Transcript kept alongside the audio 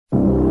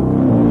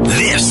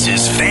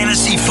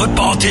Fantasy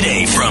Football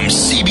Today from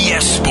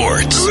CBS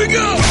Sports. Here we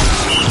go.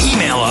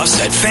 Email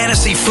us at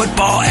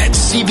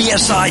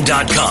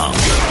fantasyfootball@cbsi.com.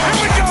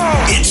 Here we go.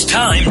 It's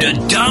time to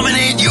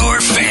dominate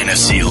your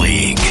fantasy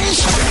league.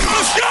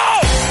 Let's go.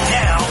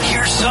 Now,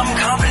 here's some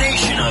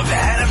combination of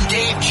Adam,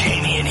 Dave,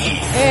 Jamie, and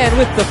Heath. And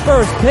with the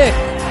first pick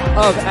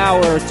of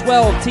our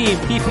 12-team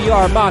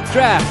PPR mock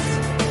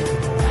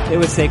draft, it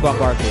was Saquon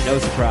Barkley, no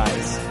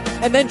surprise.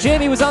 And then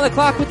Jamie was on the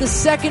clock with the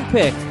second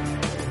pick.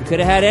 We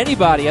could have had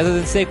anybody other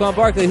than Saquon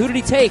Barkley. Who did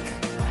he take?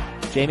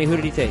 Jamie, who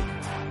did he take?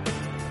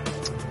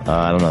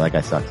 I don't know. That guy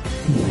sucks.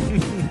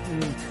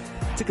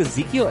 Took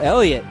Ezekiel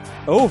Elliott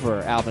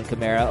over Alvin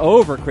Kamara,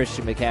 over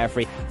Christian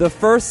McCaffrey. The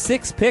first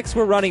 6 picks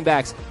were running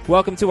backs.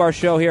 Welcome to our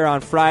show here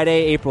on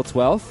Friday, April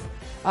 12th.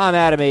 I'm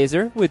Adam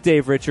Azer with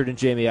Dave Richard and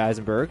Jamie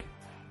Eisenberg.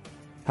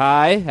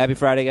 Hi. Happy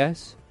Friday,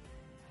 guys.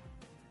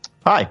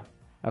 Hi.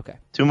 Okay.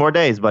 2 more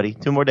days, buddy.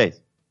 2 more days.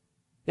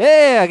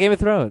 Yeah, Game of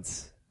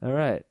Thrones. All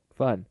right.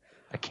 Fun.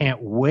 I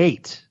can't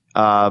wait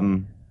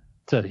to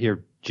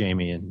hear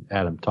Jamie and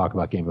Adam talk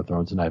about Game of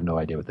Thrones, and I have no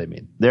idea what they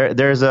mean.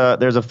 There's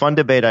a fun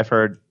debate I've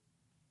heard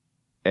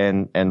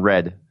and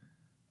read.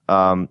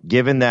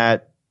 Given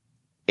that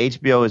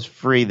HBO is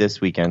free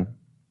this weekend,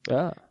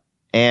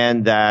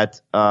 and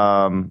that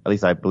at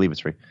least I believe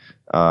it's free.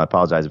 I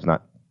apologize if it's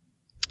not.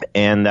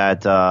 And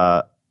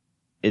that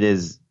it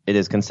is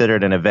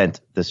considered an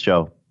event, this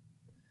show.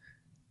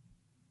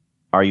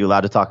 Are you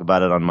allowed to talk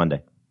about it on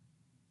Monday?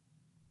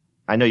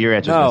 I know your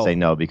answer is going to say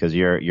no because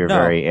you're no.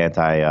 Very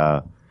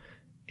anti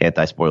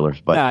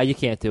spoilers. But nah, you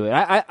can't do it.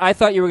 I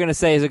thought you were going to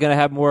say, is it going to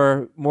have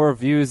more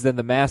views than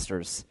the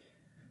Masters?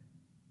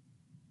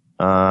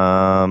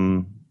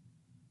 No,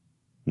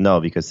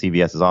 because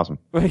CBS is awesome.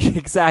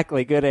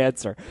 Exactly. Good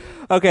answer.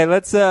 Okay,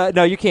 let's.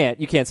 No, you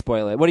can't. You can't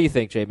spoil it. What do you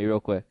think, Jamie? Real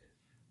quick.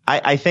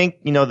 I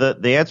think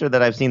the answer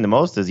that I've seen the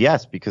most is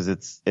yes, because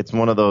it's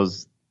one of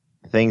those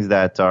things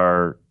that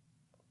are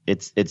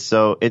it's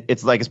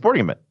like a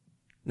sporting event.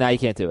 No, you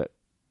can't do it.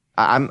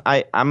 I'm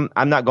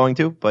not going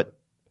to, but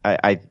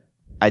I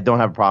don't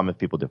have a problem if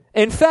people do.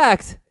 In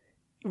fact,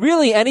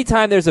 really,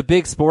 anytime there's a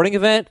big sporting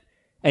event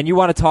and you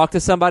want to talk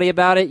to somebody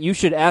about it, you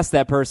should ask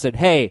that person,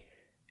 "Hey,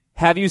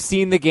 have you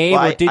seen the game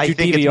or did you DVR?" I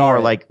think it's more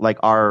like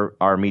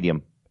our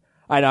medium.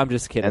 I know, I'm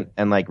just kidding.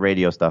 And like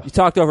radio stuff. You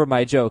talked over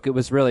my joke. It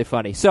was really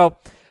funny. So,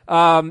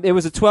 it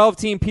was a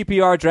 12-team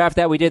PPR draft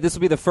that we did. This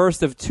will be the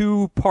first of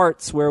 2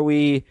 parts where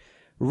we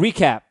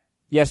recap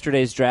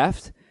yesterday's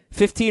draft.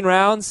 15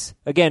 rounds.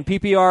 Again,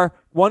 PPR,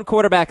 1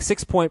 quarterback,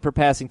 6 point per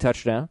passing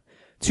touchdown.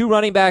 2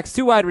 running backs,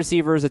 2 wide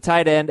receivers, a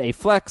tight end, a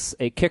flex,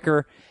 a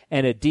kicker,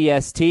 and a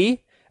DST.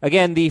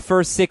 Again, the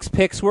first 6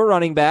 picks were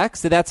running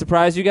backs. Did that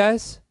surprise you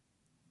guys?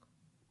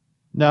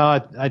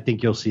 No, I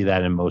think you'll see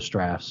that in most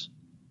drafts.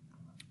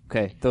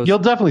 Okay. You'll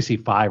definitely see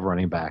 5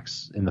 running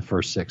backs in the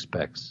first 6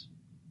 picks.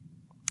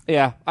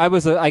 Yeah, I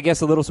was, I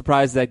guess, a little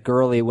surprised that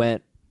Gurley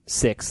went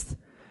 6th.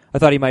 I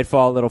thought he might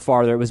fall a little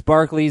farther. It was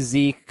Barkley,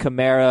 Zeke,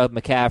 Kamara,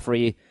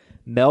 McCaffrey,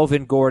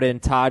 Melvin Gordon,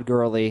 Todd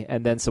Gurley,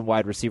 and then some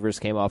wide receivers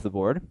came off the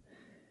board.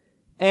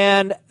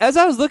 And as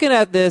I was looking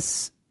at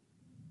this,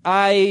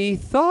 I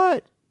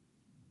thought,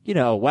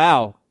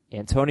 wow,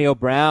 Antonio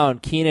Brown,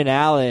 Keenan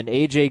Allen,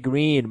 A.J.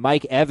 Green,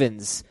 Mike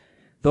Evans.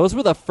 Those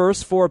were the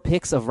first 4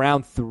 picks of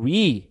round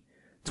 3.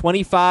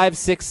 25,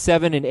 6,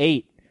 7, and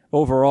 8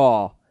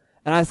 overall.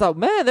 And I thought,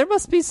 man, there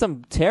must be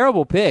some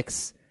terrible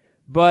picks.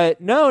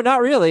 But no, not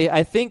really.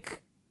 I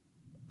think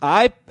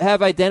I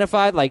have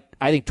identified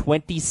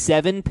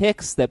 27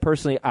 picks that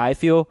personally I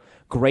feel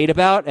great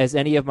about as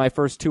any of my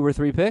first 2 or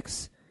 3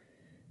 picks.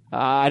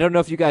 I don't know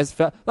if you guys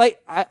felt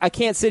I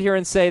can't sit here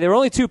and say there were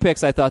only 2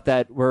 picks I thought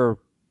that were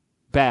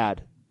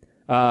bad.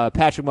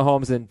 Patrick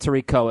Mahomes and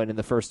Tariq Cohen in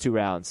the first 2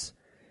 rounds.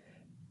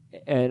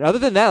 And other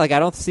than that, I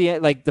don't see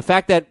it. The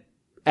fact that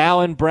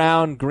Allen,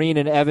 Brown, Green,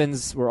 and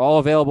Evans were all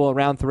available in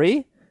round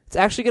 3, it's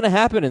actually going to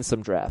happen in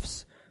some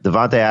drafts.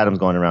 Devontae Adams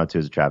going in round 2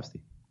 is a travesty.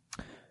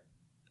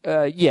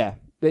 Yeah.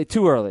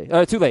 Too early.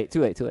 Too late.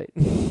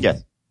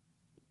 Yes.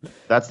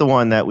 That's the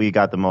one that we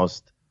got the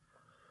most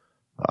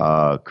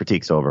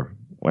critiques over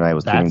when I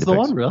was doing the picks. That's the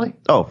one, really?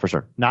 Oh, for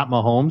sure. Not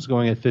Mahomes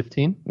going at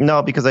 15?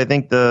 No, because I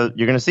think you're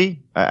going to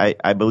see.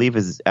 I believe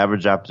his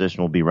average draft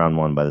position will be round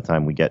 1 by the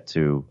time we get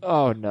to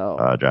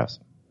drafts.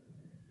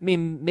 I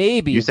mean,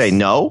 maybe. You say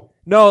no?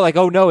 No,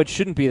 no, it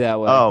shouldn't be that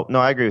way. Oh, no,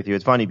 I agree with you.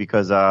 It's funny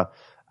because I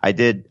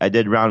did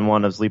round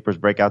 1 of sleepers,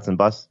 breakouts, and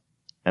busts,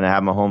 and I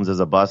have Mahomes as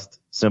a bust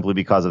simply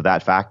because of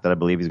that fact that I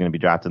believe he's going to be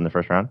drafted in the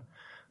first round.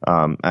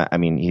 I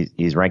mean,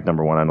 he's ranked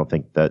number 1. I don't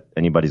think that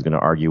anybody's going to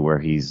argue where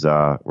he's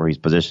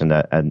positioned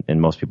in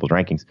most people's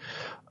rankings.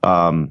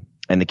 And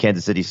the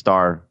Kansas City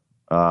Star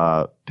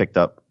picked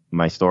up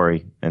my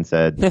story and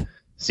said,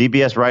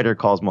 CBS writer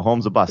calls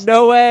Mahomes a bust.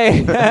 No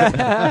way.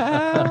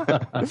 Oh,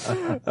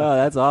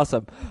 that's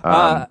awesome.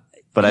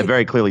 But I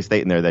very clearly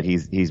state in there that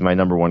he's my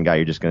number 1 guy.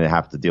 You're just going to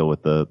have to deal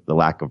with the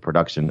lack of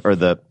production or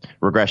the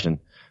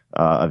regression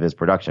of his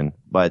production.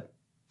 But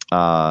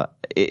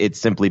it's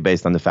simply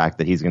based on the fact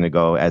that he's going to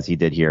go as he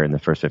did here in the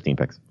first 15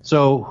 picks.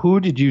 So who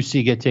did you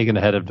see get taken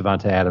ahead of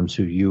Devontae Adams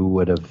who you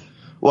would have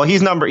Well,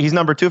 he's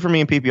number 2 for me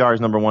in PPR. He's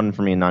number 1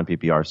 for me in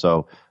non-PPR.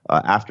 So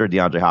after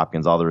DeAndre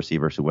Hopkins, all the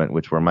receivers who went,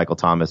 which were Michael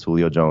Thomas,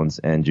 Julio Jones,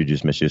 and Juju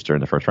Smith-Schuster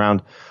in the first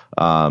round.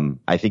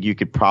 I think you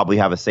could probably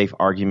have a safe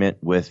argument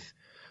with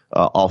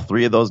all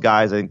 3 of those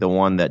guys. I think the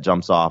one that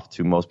jumps off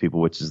to most people,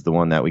 which is the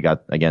one that we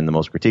got, again, the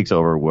most critiques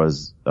over,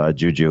 was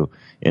Juju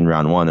in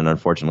round 1. And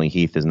unfortunately,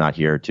 Heath is not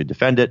here to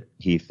defend it.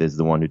 Heath is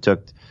the one who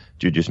took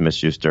Juju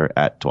Smith-Schuster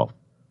at 12.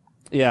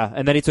 Yeah,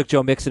 and then he took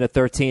Joe Mixon at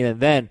 13, and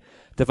then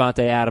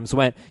Devontae Adams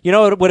went. You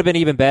know, it would have been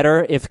even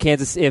better if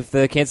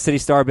the Kansas City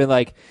Star had been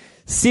like,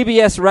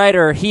 CBS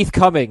writer Heath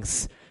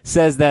Cummings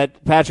says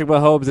that Patrick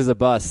Mahomes is a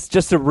bust,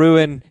 just to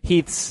ruin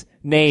Heath's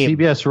name.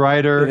 CBS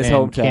writer in his and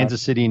hometown.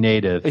 Kansas City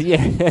native.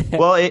 Yeah.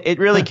 Well, it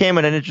really came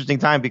at an interesting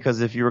time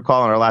because if you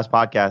recall on our last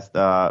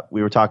podcast,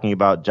 we were talking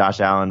about Josh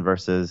Allen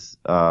versus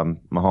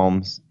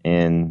Mahomes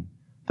in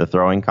the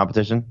throwing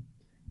competition.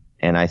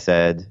 And I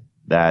said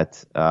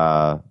that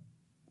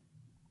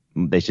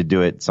they should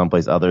do it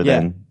someplace other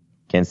than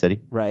Kansas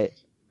City. Right.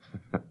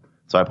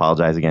 So I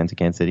apologize again to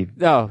Kansas City.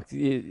 No,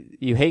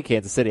 you hate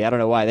Kansas City. I don't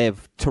know why. They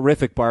have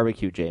terrific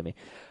barbecue, Jamie.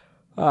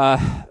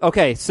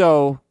 Okay,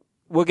 so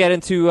we'll get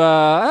into,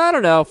 I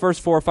don't know,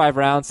 first 4 or 5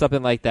 rounds,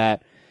 something like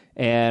that.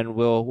 And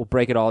we'll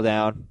break it all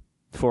down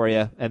for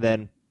you. And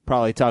then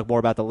probably talk more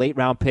about the late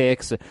round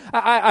picks.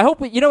 I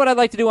hope, you know what I'd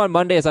like to do on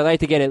Monday is I'd like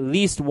to get at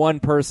least one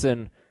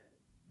person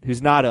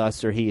who's not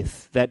us or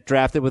Heath that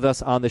drafted with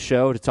us on the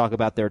show to talk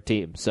about their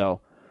team.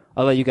 So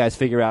I'll let you guys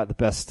figure out the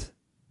best.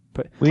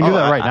 We can do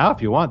that right now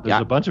if you want.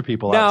 There's a bunch of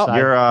people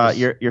outside.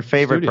 Your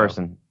favorite studio.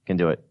 person can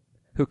do it.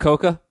 Who,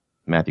 Coca?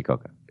 Matthew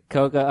Coca.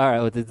 Coca. All right.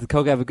 Well, did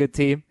Coca have a good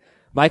team?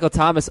 Michael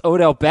Thomas,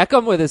 Odell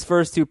Beckham with his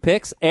first 2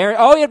 picks. Aaron.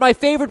 Oh, he had my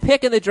favorite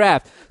pick in the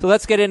draft. So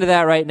let's get into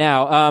that right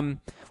now.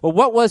 Well,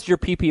 what was your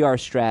PPR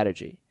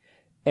strategy?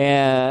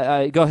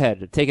 And go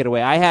ahead, take it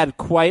away. I had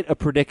quite a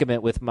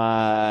predicament with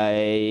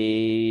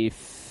my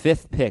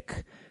 5th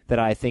pick that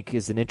I think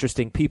is an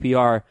interesting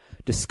PPR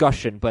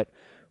discussion. But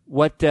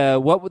what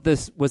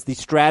was the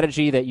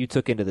strategy that you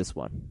took into this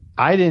one?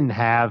 I didn't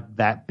have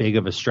that big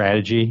of a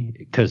strategy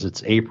because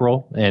it's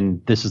April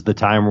and this is the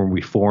time when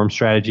we form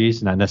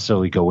strategies, not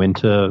necessarily go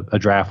into a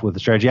draft with a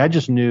strategy. I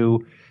just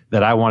knew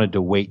that I wanted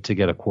to wait to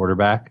get a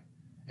quarterback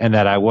and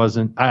that I was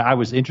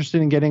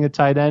interested in getting a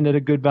tight end at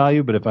a good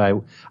value, but if I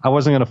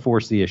wasn't going to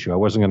force the issue. I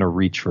wasn't going to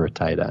reach for a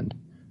tight end.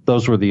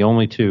 Those were the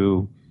only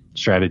 2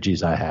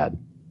 strategies I had.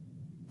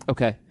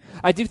 Okay.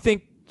 I do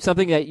think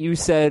something that you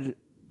said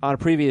on a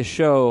previous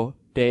show,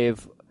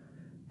 Dave,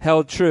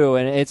 held true,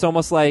 and it's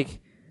almost like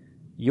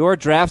your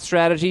draft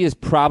strategy is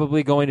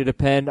probably going to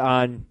depend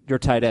on your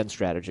tight end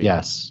strategy.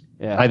 Yes.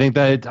 Yeah. I think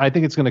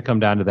it's going to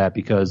come down to that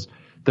because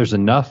there's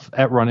enough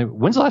at running.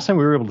 When's the last time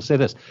we were able to say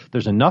this?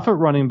 There's enough at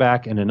running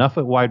back and enough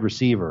at wide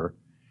receiver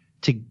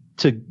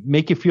to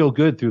make you feel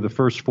good through the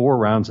first 4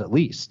 rounds at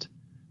least.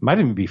 Might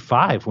even be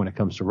 5 when it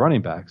comes to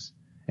running backs.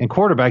 And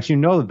quarterbacks, you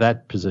know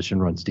that position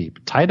runs deep.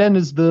 Tight end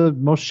is the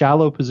most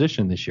shallow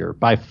position this year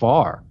by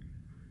far.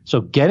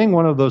 So getting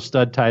one of those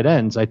stud tight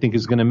ends, I think,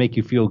 is going to make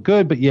you feel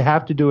good, but you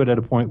have to do it at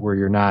a point where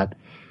you're not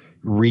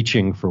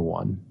reaching for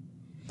one.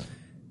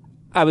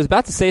 I was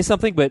about to say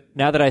something, but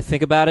now that I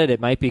think about it,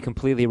 it might be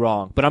completely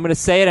wrong. But I'm going to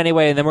say it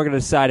anyway, and then we're going to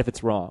decide if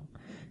it's wrong.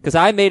 Because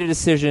I made a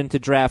decision to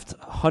draft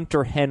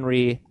Hunter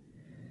Henry.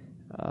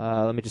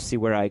 Let me just see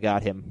where I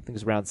got him. I think it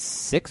was around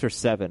 6 or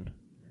 7.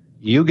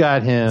 You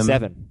got him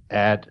 7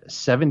 at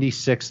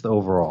 76th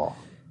overall.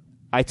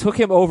 I took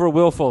him over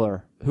Will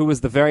Fuller, who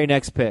was the very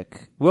next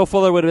pick. Will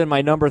Fuller would have been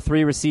my number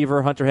 3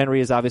 receiver. Hunter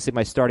Henry is obviously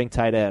my starting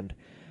tight end.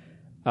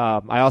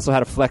 I also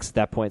had a flex at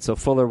that point, so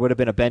Fuller would have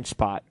been a bench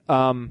spot.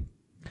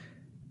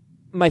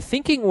 My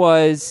thinking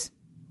was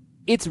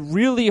it's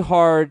really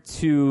hard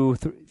to,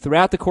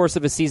 throughout the course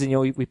of a season,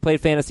 we played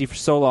fantasy for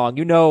so long,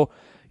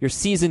 your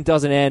season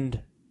doesn't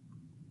end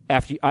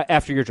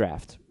after your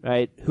draft,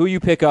 right? Who you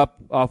pick up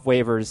off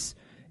waivers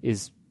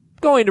is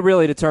going to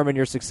really determine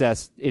your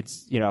success.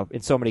 It's,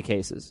 in so many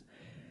cases.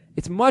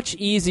 It's much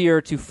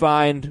easier to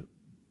find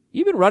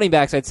even running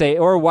backs, I'd say,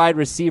 or wide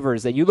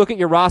receivers that you look at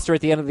your roster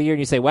at the end of the year and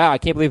you say, wow, I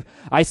can't believe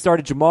I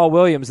started Jamal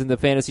Williams in the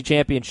fantasy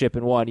championship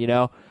and won,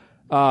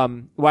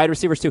 wide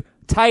receivers too.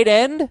 Tight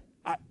end,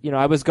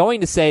 I was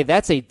going to say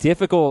that's a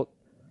difficult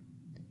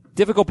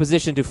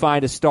position to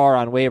find a star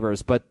on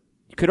waivers, but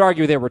you could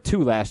argue there were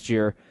 2 last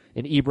year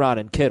in Ebron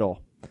and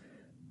Kittle.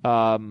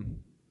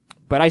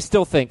 But I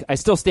still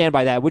stand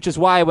by that, which is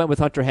why I went with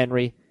Hunter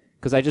Henry,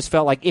 because I just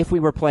felt like if we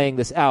were playing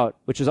this out,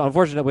 which is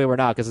unfortunately we're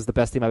not because it's the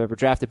best team I've ever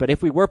drafted, but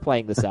if we were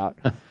playing this out,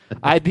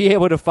 I'd be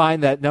able to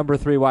find that number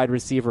 3 wide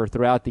receiver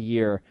throughout the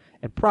year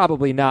and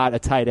probably not a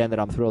tight end that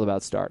I'm thrilled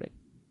about starting.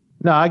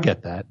 No, I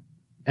get that.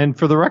 And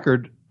for the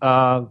record,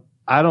 I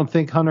don't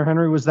think Hunter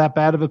Henry was that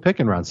bad of a pick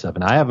in round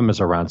 7. I have him as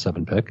a round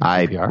 7 pick.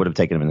 I would have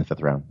taken him in the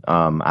 5th round.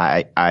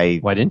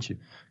 Why didn't you?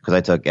 Because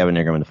I took Evan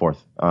Ingram in the 4th.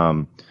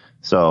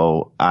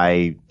 So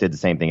I did the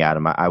same thing,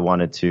 Adam. I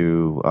wanted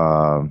to,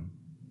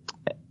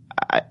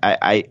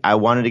 I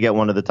wanted to get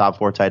one of the top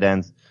 4 tight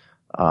ends.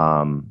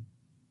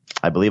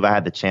 I believe I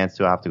had the chance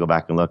to. I have to go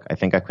back and look. I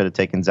think I could have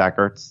taken Zach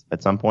Ertz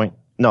at some point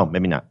No,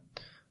 maybe not.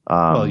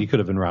 Well, you could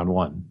have in round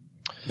 1.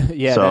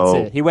 Yeah, So-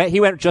 that's it. He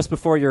went just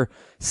before your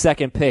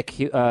second pick.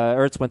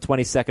 Ertz went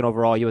 22nd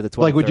overall. You were the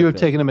 23rd. Like, would you have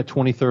pick. taken him at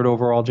 23rd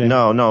overall, James?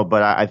 No,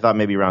 but I thought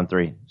maybe round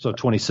 3. So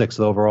 26th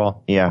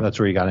overall? Yeah. That's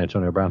where you got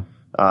Antonio Brown.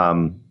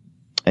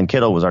 And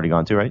Kittle was already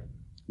gone too, right?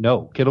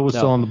 No, Kittle was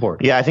still on the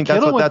board. Yeah, I think that's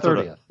Kittle what went that's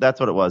 30th. what that's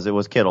what it was. It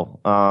was Kittle.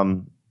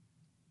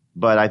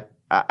 But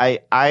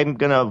I'm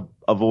gonna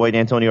avoid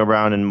Antonio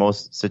Brown in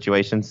most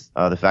situations.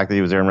 The fact that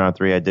he was there in round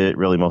 3, I did it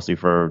really mostly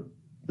for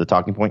the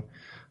talking point.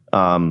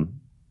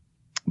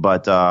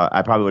 But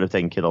I probably would have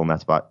taken Kittle in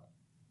that spot.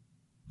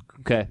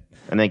 Okay.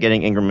 And then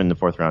getting Ingram in the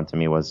 4th round to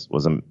me was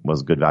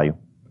good value.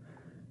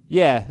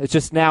 Yeah, it's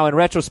just now in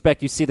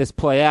retrospect you see this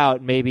play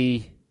out.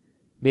 Maybe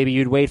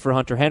you'd wait for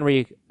Hunter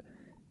Henry.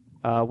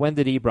 When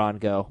did Ebron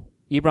go?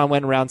 Ebron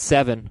went in round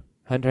 7.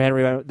 Hunter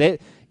Henry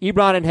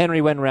Ebron and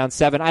Henry went in round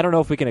 7. I don't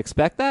know if we can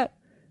expect that,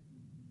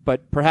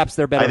 but perhaps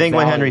they're better. I think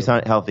when value.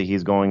 Henry's healthy,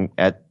 he's going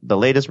at the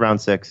latest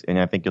round 6, and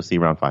I think you'll see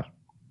round 5.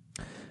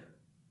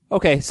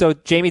 Okay, so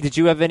Jamie, did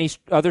you have any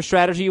other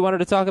strategy you wanted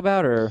to talk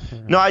about, or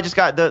No, I just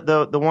got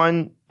the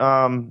one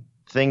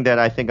thing that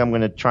I think I'm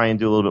going to try and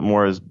do a little bit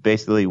more is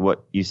basically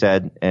what you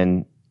said,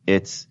 and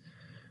it's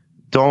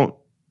don't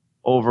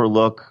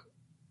overlook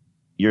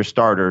your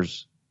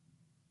starters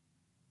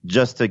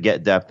just to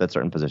get depth at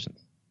certain positions.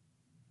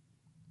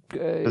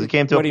 Because it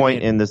came to a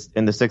point in the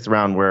 6th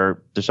round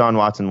where Deshaun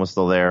Watson was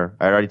still there.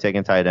 I had already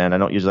taken tight end. I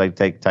don't usually like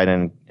to take tight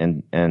end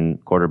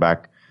and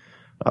quarterback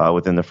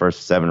within the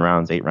first 7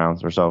 rounds, 8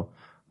 rounds or so.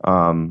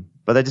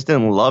 But I just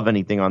didn't love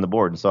anything on the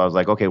board. And so I was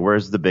like, okay,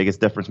 where's the biggest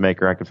difference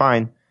maker I could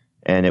find?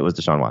 And it was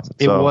Deshaun Watson.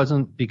 It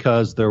wasn't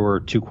because there were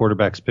 2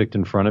 quarterbacks picked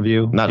in front of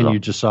you, Not at and all. you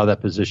just saw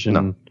that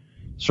position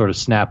sort of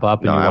snap up,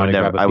 and No, you I want would to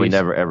never. grab a piece. I would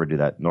never ever do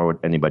that, nor would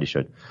anybody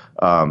should.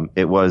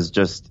 It was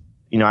just,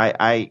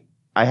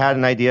 I had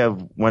an idea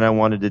of when I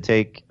wanted to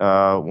take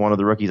one of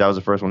the rookies. I was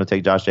the first one to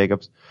take Josh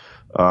Jacobs.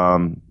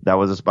 That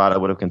was a spot I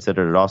would have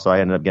considered it also. I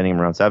ended up getting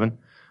him around 7.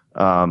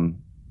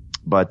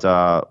 But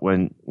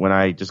when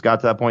I just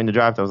got to that point in the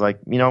draft, I was like,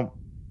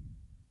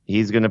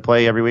 he's going to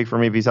play every week for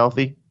me if he's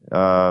healthy.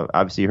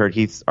 Obviously, you heard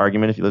Heath's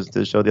argument if you listened to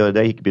the show the other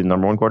day. He could be the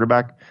number 1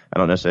 quarterback. I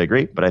don't necessarily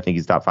agree, but I think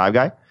he's a top 5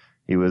 guy.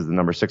 He was the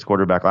number 6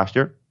 quarterback last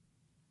year.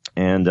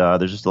 And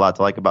there's just a lot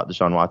to like about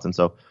Deshaun Watson.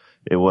 So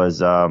it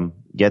was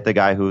get the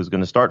guy who's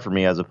going to start for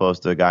me as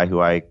opposed to a guy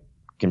who I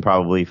can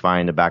probably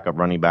find a backup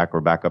running back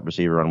or backup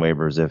receiver on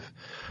waivers if,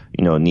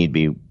 need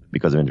be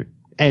because of injury.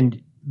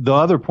 And the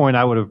other point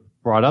I would have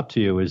brought up to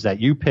you is that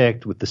you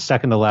picked with the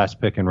second to last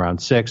pick in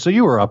round 6. So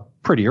you were up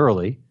pretty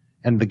early.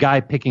 And the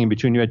guy picking in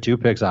between you had 2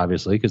 picks,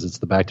 obviously, because it's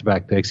the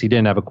back-to-back picks. He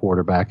didn't have a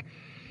quarterback.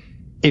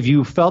 If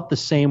you felt the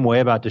same way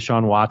about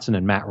Deshaun Watson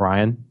and Matt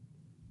Ryan,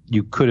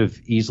 you could have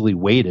easily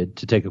waited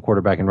to take a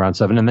quarterback in round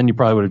 7, and then you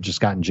probably would have just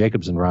gotten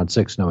Jacobs in round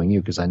 6, knowing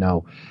you, because I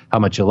know how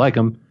much you like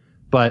him.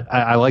 But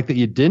I like that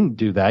you didn't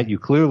do that. You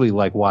clearly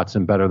like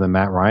Watson better than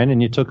Matt Ryan,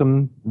 and you took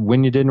him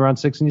when you did in round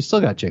 6, and you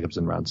still got Jacobs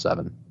in round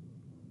 7.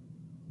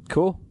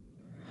 Cool.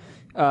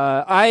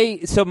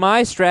 So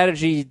my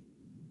strategy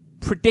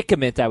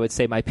predicament, I would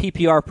say, my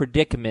PPR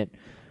predicament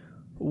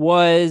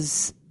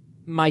was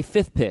my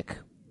 5th pick.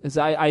 As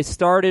I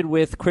started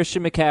with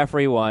Christian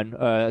McCaffrey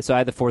 1, so I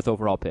had the 4th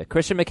overall pick.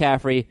 Christian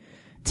McCaffrey,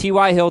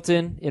 T.Y.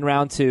 Hilton in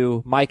round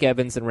 2, Mike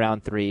Evans in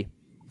round 3.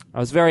 I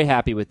was very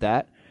happy with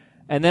that.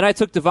 And then I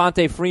took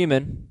Devontae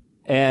Freeman,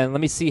 and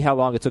let me see how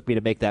long it took me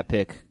to make that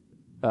pick.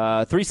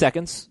 3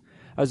 seconds.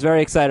 I was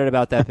very excited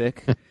about that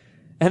pick.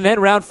 And then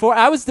round 4,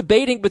 I was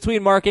debating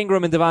between Mark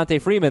Ingram and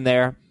Devontae Freeman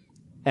there,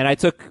 and I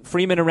took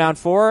Freeman in round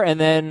 4, and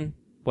then,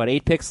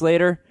 8 picks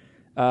later?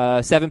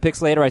 7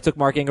 picks later, I took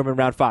Mark Ingram in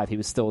round 5. He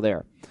was still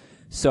there.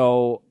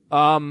 So,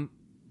 my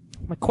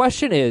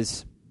question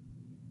is,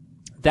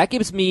 that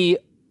gives me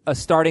a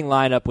starting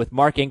lineup with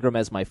Mark Ingram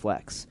as my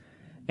flex.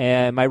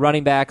 And my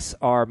running backs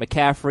are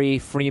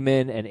McCaffrey,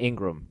 Freeman, and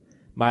Ingram.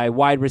 My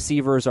wide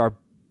receivers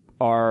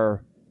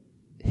are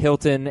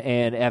Hilton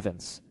and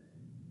Evans.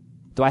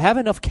 Do I have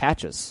enough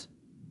catches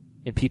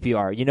in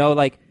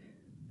PPR?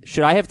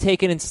 Should I have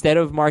taken, instead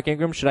of Mark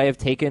Ingram, should I have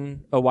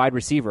taken a wide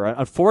receiver?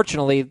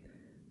 Unfortunately,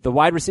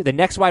 the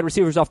next wide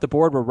receivers off the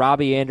board were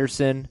Robbie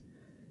Anderson,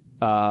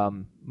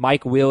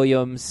 Mike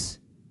Williams,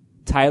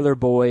 Tyler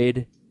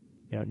Boyd.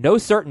 No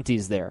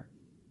certainties there.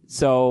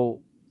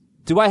 So,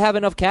 do I have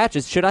enough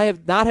catches? Should I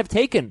not have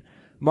taken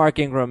Mark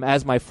Ingram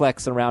as my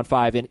flex in round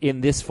 5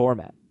 in this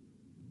format?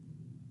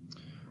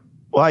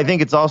 Well, I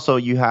think it's also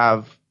you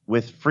have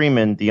with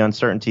Freeman the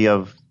uncertainty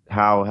of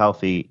how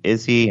healthy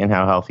is he and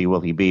how healthy will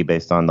he be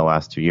based on the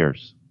last 2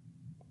 years.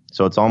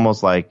 So it's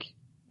almost like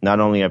not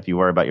only have you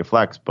worry about your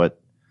flex,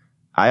 but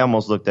I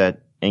almost looked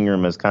at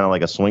Ingram as kind of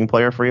like a swing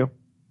player for you,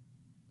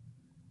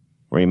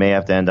 where you may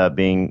have to end up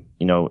being,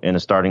 in a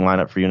starting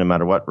lineup for you no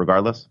matter what,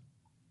 regardless,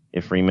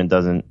 if Freeman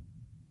doesn't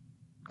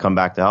come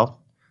back to health.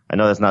 I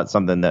know that's not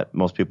something that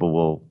most people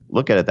will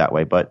look at it that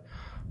way, but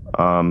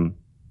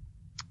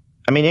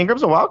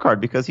Ingram's a wild card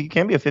because he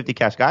can be a 50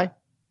 catch guy.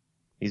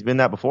 He's been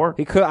that before.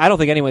 He could. I don't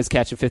think anyone's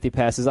catching 50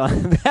 passes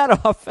on that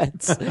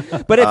offense.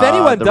 But if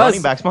anyone the does,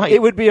 running backs might.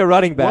 it would be a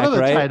running back, One of the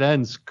right? tight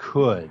ends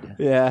could.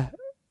 Yeah.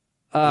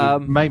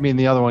 It might mean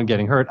the other one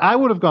getting hurt. I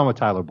would have gone with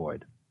Tyler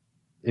Boyd.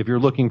 If you're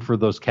looking for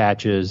those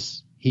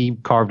catches, he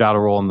carved out a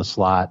role in the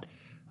slot.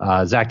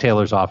 Zach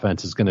Taylor's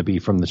offense is going to be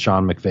from the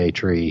Sean McVay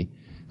tree.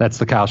 That's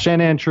the Kyle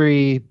Shanahan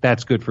tree.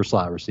 That's good for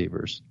slot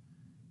receivers.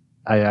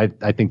 I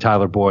think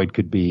Tyler Boyd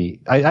could be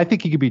 – I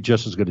think he could be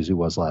just as good as he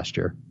was last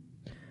year,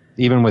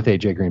 even with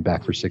A.J. Green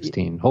back for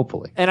 16,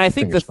 hopefully. And I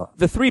think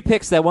the 3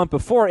 picks that went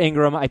before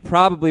Ingram, I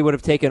probably would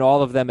have taken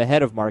all of them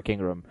ahead of Mark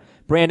Ingram.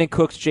 Brandon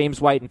Cooks,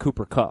 James White, and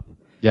Cooper Kupp.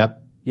 Yep.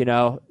 You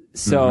know,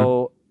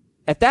 so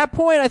at that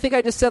point, I think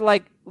I just said,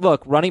 like,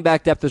 look, running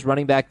back depth is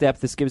running back depth.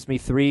 This gives me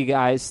three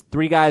guys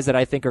that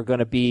I think are going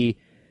to be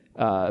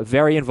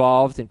very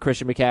involved in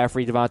Christian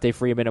McCaffrey, Devontae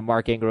Freeman, and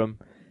Mark Ingram.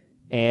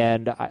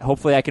 And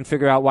hopefully I can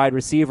figure out wide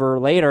receiver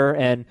later.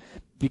 And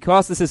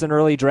because this is an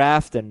early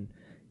draft, and,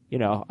 you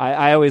know,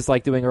 I always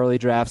like doing early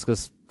drafts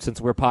because since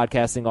we're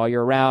podcasting all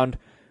year round,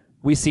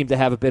 we seem to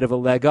have a bit of a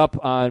leg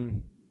up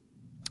on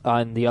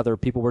the other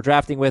people we're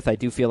drafting with. I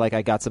do feel like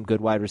I got some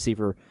good wide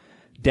receiver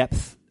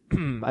depth.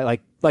 I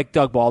like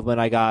Doug Baldwin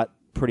I got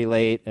pretty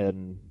late,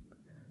 and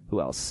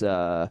who else?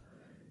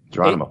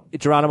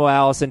 Geronimo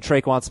Allison,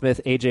 Traquan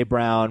Smith, A.J.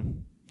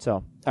 Brown. So,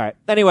 all right.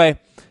 Anyway,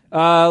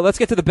 let's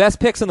get to the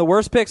best picks and the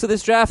worst picks of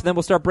this draft, and then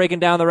we'll start breaking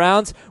down the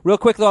rounds. Real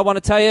quick, though, I want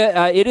to tell you,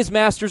 it is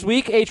Masters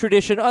Week, a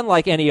tradition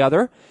unlike any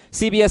other.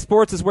 CBS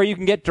Sports is where you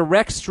can get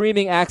direct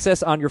streaming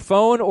access on your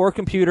phone or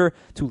computer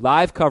to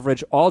live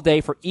coverage all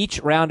day for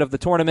each round of the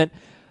tournament.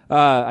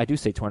 I do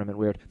say tournament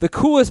weird. The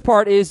coolest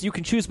part is you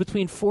can choose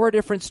between 4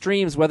 different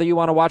streams, whether you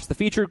want to watch the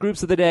featured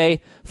groups of the day,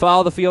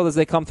 follow the field as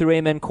they come through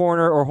Amen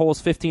Corner or holes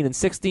 15 and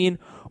 16,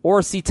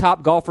 or see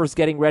top golfers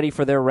getting ready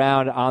for their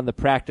round on the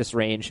practice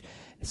range.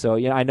 So,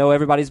 you know, I know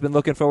everybody's been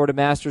looking forward to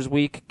Masters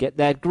Week. Get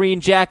that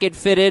green jacket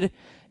fitted,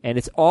 and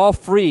it's all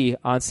free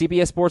on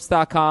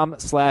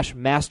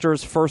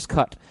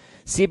CBSSports.com/MastersFirstCut.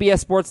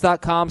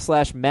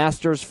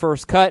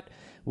 CBSSports.com/MastersFirstCut.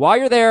 While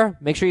you're there,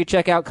 make sure you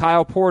check out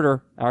Kyle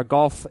Porter, our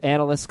golf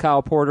analyst,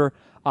 Kyle Porter,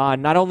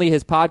 on not only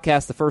his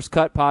podcast, the First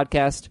Cut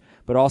podcast,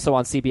 but also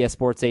on CBS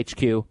Sports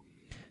HQ.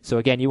 So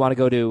again, you want to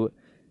go to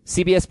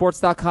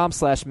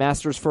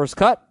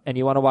CBSSports.com/MastersFirstCut, and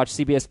you want to watch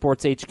CBS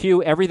Sports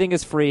HQ. Everything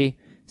is free.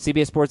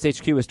 CBS Sports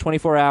HQ is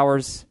 24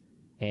 hours,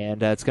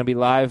 and it's going to be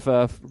live,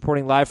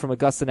 reporting live from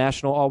Augusta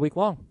National all week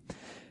long.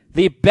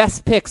 The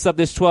best picks of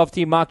this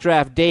 12-team mock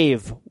draft.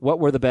 Dave, what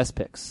were the best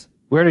picks?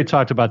 We already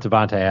talked about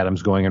Devontae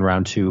Adams going in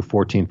round 2,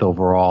 14th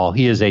overall.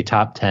 He is a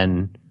top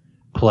 10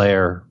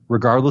 player,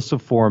 regardless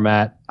of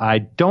format. I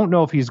don't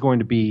know if he's going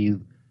to be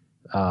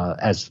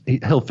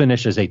he'll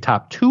finish as a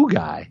top 2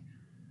 guy,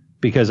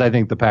 because I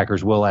think the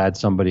Packers will add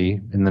somebody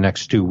in the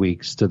next 2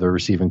 weeks to the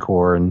receiving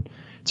core, and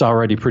it's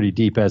already pretty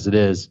deep as it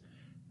is.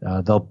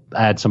 They'll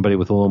add somebody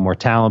with a little more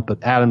talent,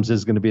 but Adams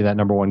is going to be that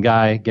number 1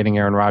 guy. Getting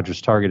Aaron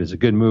Rodgers' target is a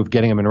good move.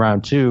 Getting him in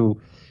round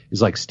 2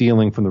 is like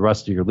stealing from the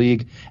rest of your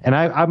league. And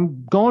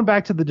I'm going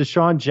back to the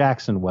Deshaun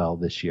Jackson well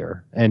this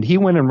year, and he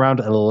went in round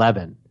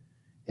 11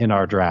 in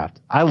our draft.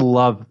 I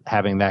love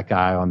having that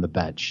guy on the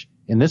bench.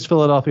 In this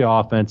Philadelphia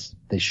offense,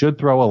 they should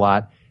throw a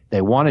lot.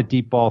 They want a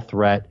deep ball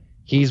threat.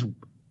 He's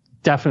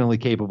definitely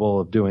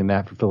capable of doing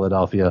that for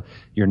Philadelphia.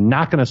 You're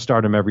not going to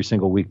start him every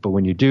single week, but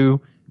when you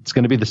do, it's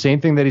going to be the same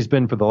thing that he's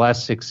been for the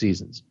last 6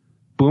 seasons.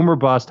 Boom or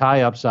bust,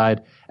 high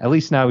upside. At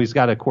least now he's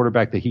got a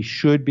quarterback that he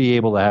should be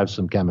able to have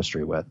some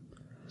chemistry with.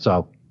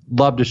 So,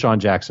 love Deshaun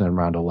Jackson in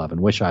round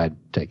 11. Wish I had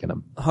taken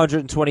him.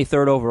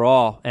 123rd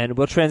overall. And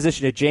we'll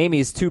transition to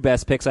Jamie's 2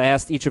 best picks. I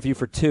asked each of you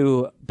for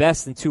 2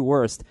 best and 2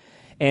 worst.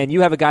 And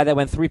you have a guy that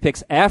went 3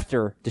 picks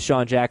after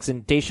Deshaun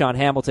Jackson, Deshaun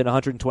Hamilton,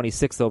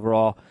 126th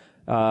overall.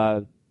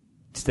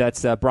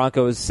 That's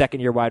Broncos'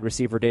 second-year wide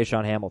receiver,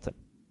 Deshaun Hamilton.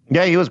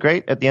 Yeah, he was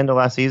great at the end of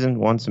last season.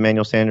 Once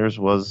Emmanuel Sanders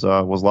was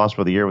lost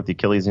for the year with the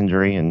Achilles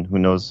injury, and who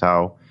knows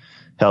how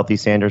healthy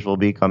Sanders will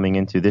be coming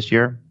into this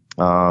year.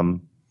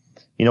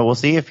 You know, we'll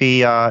see if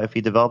he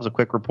develops a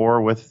quick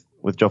rapport with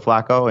Joe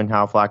Flacco and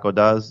how Flacco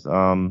does.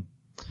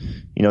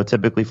 You know,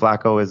 typically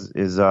Flacco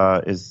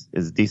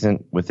is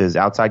decent with his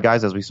outside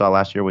guys, as we saw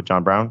last year with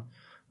John Brown.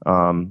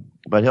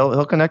 But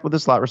he'll connect with the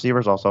slot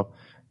receivers also.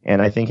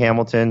 And I think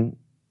Hamilton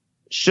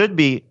should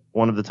be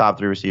one of the top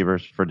 3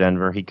 receivers for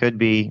Denver. He could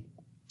be,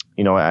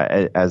 you know,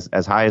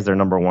 as high as their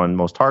number 1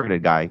 most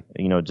targeted guy,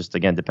 you know, just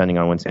again, depending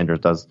on when Sanders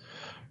does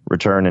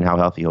return and how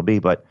healthy he'll be.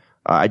 But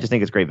I just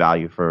think it's great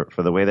value for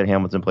the way that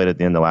Hamilton played at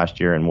the end of last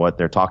year and what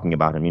they're talking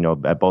about him, you know,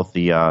 at both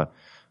the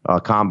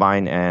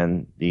combine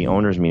and the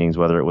owners meetings,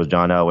 whether it was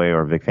John Elway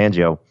or Vic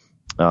Fangio,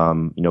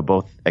 you know,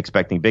 both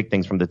expecting big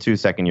things from the 2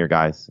 second-year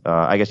guys.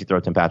 I guess you throw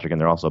Tim Patrick in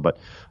there also, but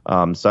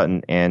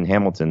Sutton and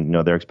Hamilton, you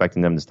know, they're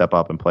expecting them to step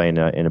up and play in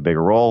a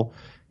bigger role.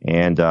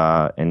 And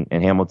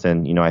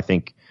Hamilton, you know, I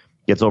think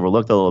gets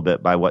overlooked a little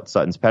bit by what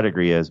Sutton's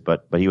pedigree is,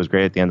 but he was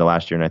great at the end of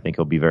last year, and I think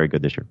he'll be very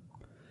good this year.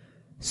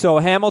 So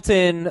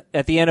Hamilton,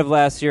 at the end of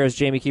last year, as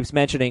Jamie keeps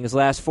mentioning, his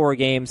last 4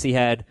 games, he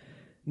had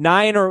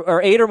 9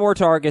 or 8 or more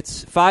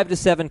targets, 5 to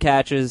 7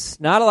 catches,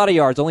 not a lot of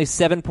yards, only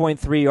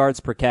 7.3 yards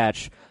per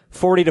catch,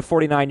 40 to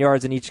 49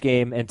 yards in each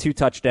game, and 2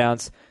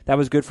 touchdowns. That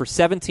was good for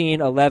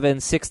 17,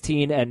 11,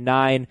 16, and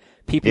 9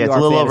 PPR. Yeah, it's a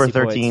little over fantasy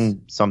 13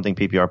 points. something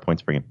PPR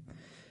points per game.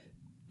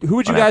 Who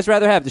would you guys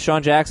rather have,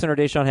 Deshaun Jackson or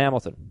Deshaun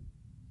Hamilton?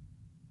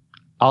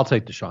 I'll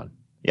take Deshaun.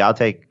 Yeah, I'll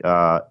take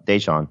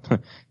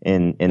Deshaun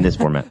in this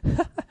format.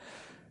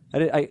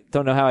 I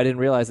don't know how I didn't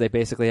realize they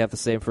basically have the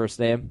same first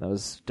name. That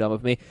was dumb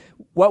of me.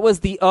 What was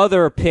the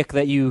other pick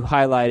that you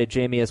highlighted,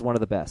 Jamie, as one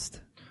of the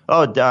best?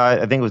 Oh,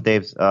 I think it was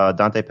Dave's.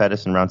 Dante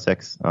Pettis in round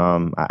 6.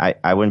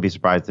 I wouldn't be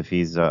surprised if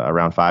he's a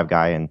round 5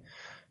 guy and,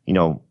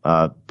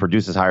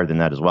 produces higher than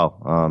that as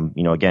well.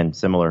 Again,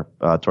 similar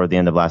toward the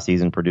end of last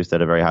season, produced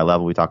at a very high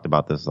level. We talked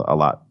about this a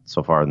lot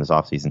so far in this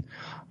offseason.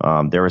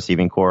 Their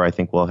receiving core, I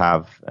think, will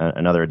have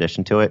another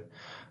addition to it.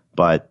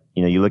 But,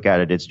 you look at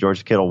it, it's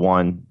George Kittle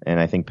 1, and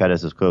I think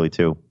Pettis is clearly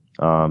 2.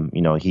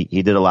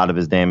 He did a lot of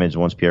his damage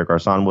once Pierre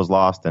Garçon was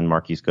lost and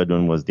Marquise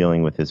Goodwin was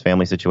dealing with his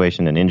family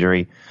situation and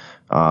injury.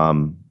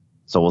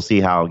 So we'll see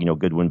how,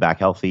 Goodwin back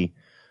healthy.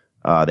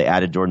 They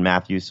added Jordan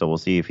Matthews, so we'll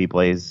see if he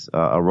plays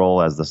a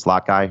role as the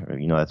slot guy.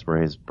 That's where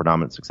his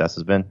predominant success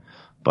has been.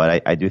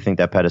 But I do think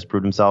that Pettis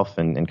proved himself,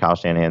 and Kyle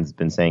Shanahan's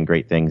been saying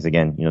great things,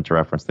 again, to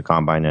reference the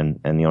combine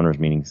and the owners'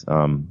 meetings.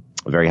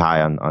 Very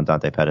high on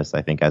Dante Pettis,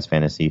 I think, as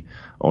fantasy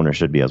owners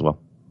should be as well.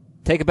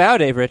 Take a bow,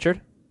 Dave Richard.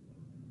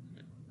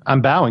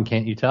 I'm bowing,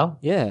 can't you tell?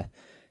 Yeah.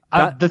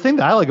 The thing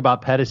that I like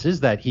about Pettis is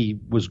that he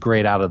was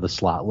great out of the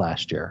slot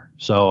last year.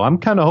 So I'm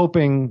kind of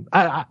hoping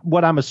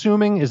what I'm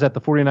assuming is that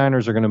the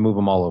 49ers are going to move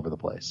him all over the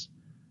place.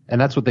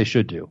 And that's what they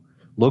should do.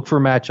 Look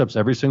for matchups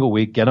every single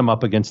week, get them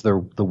up against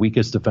the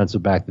weakest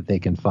defensive back that they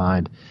can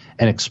find,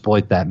 and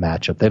exploit that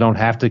matchup. They don't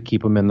have to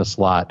keep him in the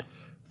slot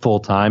full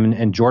time.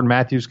 And Jordan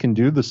Matthews can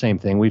do the same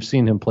thing. We've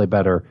seen him play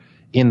better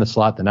in the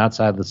slot than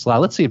outside of the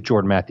slot. Let's see if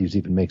Jordan Matthews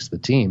even makes the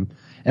team.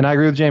 And I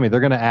agree with Jamie. They're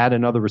going to add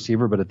another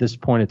receiver, but at this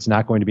point, it's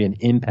not going to be an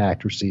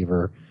impact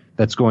receiver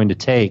that's going to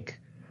take,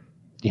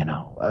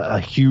 a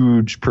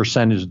huge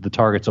percentage of the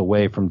targets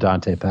away from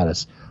Dante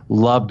Pettis.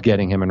 Loved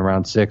getting him in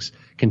round 6.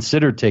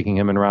 Considered taking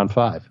him in round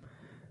 5.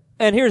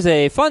 And here's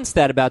a fun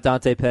stat about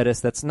Dante Pettis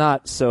that's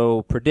not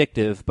so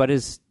predictive, but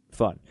is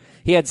fun.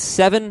 He had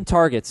 7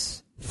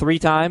 targets 3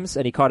 times,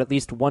 and he caught at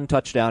least 1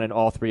 touchdown in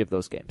all 3 of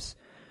those games.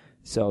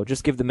 So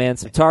just give the man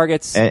some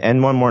targets.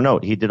 And one more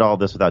note, he did all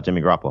this without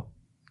Jimmy Garoppolo.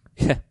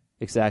 Yeah,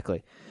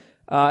 exactly.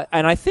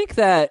 And I think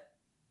that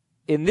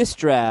in this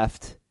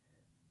draft,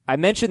 I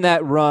mentioned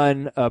that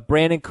run,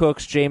 Brandon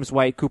Cooks, James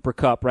White, Cooper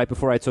Kupp, right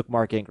before I took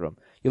Mark Ingram.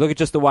 You look at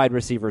just the wide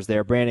receivers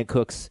there, Brandon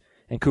Cooks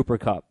and Cooper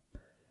Kupp.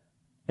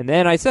 And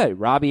then I said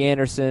Robbie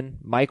Anderson,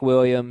 Mike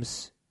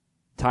Williams,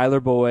 Tyler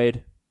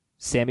Boyd,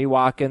 Sammy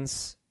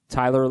Watkins,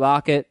 Tyler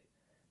Lockett,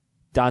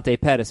 Dante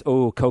Pettis.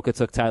 Oh, Coca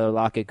took Tyler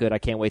Lockett. Good. I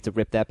can't wait to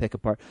rip that pick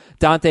apart.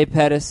 Dante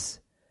Pettis.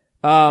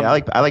 I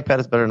like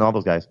Pettis better than all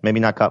those guys. Maybe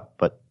not Kupp,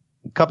 but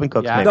Kupp and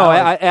Cooks. Yeah, no,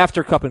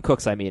 after Kupp and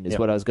Cooks, is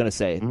what I was going to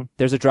say. Mm-hmm.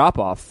 There's a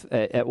drop-off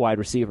at wide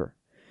receiver.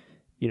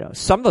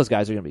 Some of those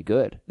guys are going to be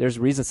good. There's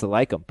reasons to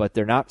like them, but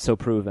they're not so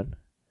proven.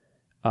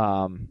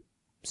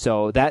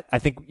 So that, I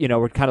think,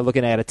 we're kind of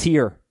looking at a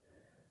tier.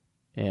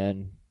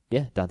 And,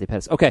 yeah, Dante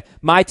Pettis. Okay,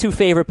 my 2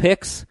 favorite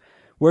picks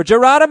were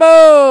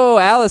Geronimo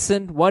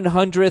Allison,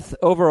 100th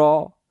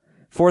overall,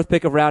 4th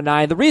pick of round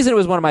 9. The reason it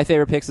was one of my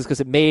favorite picks is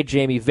because it made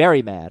Jamie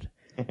very mad.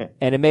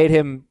 And it made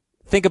him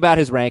think about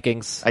his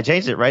rankings. I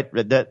changed it right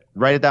at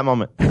that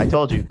moment. I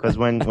told you, because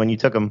when you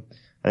took him,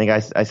 I think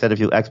I said a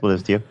few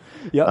expletives to you.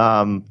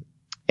 Yep.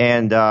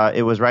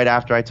 It was right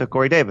after I took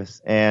Corey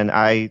Davis. And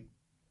I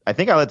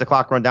think I let the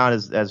clock run down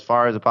as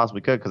far as it possibly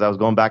could, because I was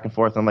going back and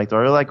forth. I'm like, do I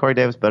really like Corey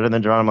Davis better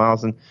than Geronimo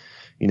Allison?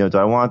 Do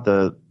I want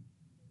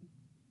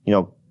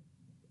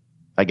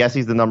I guess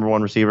he's the number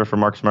 1 receiver for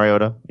Marcus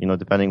Mariota,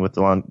 depending with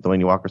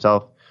Delaney Walker's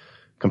health,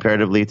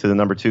 comparatively to the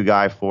number 2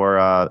 guy for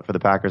the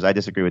Packers. I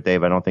disagree with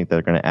Dave. I don't think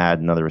they're going to add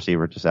another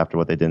receiver just after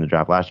what they did in the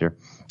draft last year.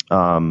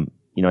 And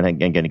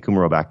getting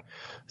Kumaro back.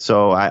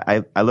 So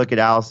I look at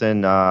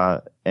Allison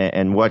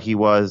and what he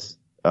was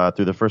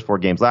through the first 4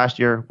 games last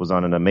year, was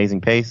on an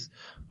amazing pace,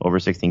 over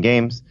 16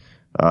 games.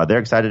 They're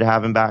excited to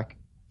have him back.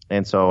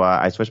 And so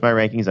I switched my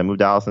rankings. I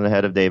moved Allison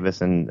ahead of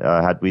Davis, and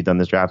had we done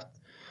this draft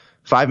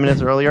 5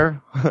 minutes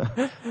earlier,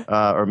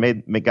 or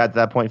got to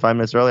that point 5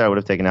 minutes earlier, I would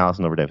have taken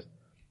Allison over Davis.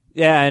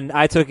 Yeah, and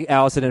I took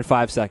Allison in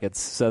 5 seconds,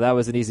 so that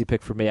was an easy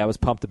pick for me. I was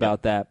pumped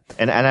about that.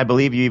 And I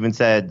believe you even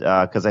said,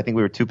 because I think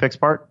we were 2 picks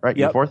apart, right?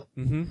 Yep. You were 4th?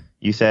 Mm-hmm.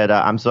 You said,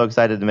 I'm so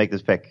excited to make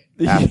this pick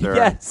after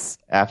yes.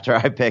 after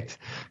I picked.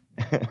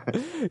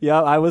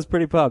 Yeah, I was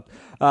pretty pumped.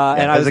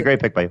 And it was a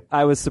great pick by you.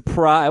 I was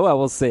surprised. Well,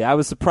 we'll see. I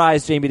was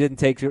surprised Jamie didn't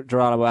take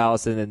Geronimo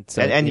Allison.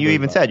 And you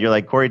even said, you're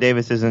like, Corey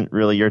Davis isn't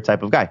really your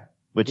type of guy.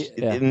 Which,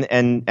 yeah.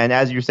 and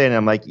as you're saying,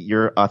 I'm like,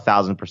 you're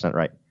 1,000%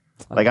 right.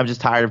 Like, I'm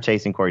just tired of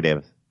chasing Corey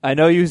Davis. I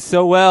know you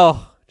so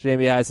well,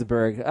 Jamie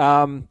Eisenberg.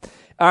 All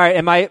right,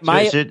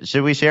 and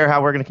should we share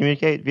how we're going to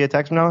communicate via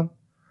text from now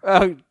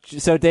on?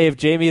 So Dave,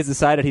 Jamie has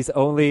decided he's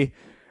only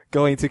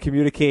going to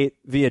communicate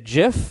via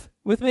GIF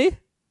with me.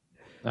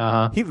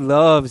 He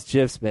loves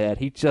GIFs, man.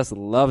 He just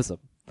loves them.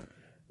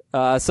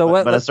 But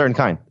a certain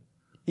kind.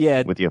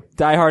 Yeah, with you.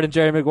 Die Hard and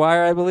Jerry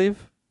Maguire, I believe.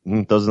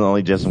 Those are the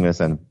only GIFs I'm going to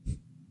send him.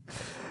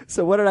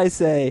 So what did I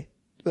say?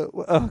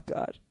 Oh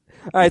God!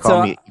 All right,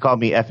 you called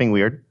me effing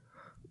weird.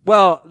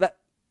 Well,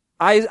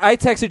 I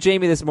texted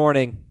Jamie this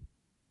morning.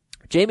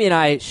 Jamie and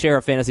I share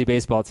a fantasy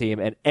baseball team,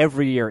 and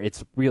every year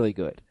it's really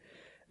good,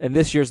 and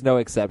this year's no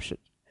exception.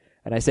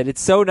 And I said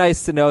it's so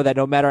nice to know that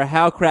no matter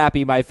how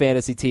crappy my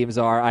fantasy teams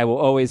are, I will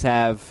always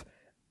have,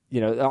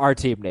 our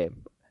team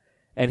name.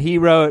 And he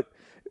wrote,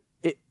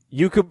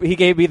 he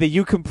gave me the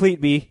 "You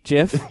Complete Me"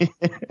 GIF,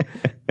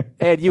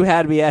 and you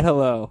had me at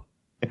hello.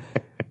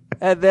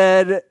 And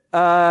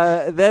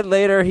then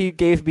later he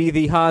gave me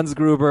the Hans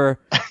Gruber.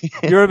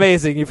 You're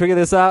amazing. You figured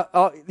this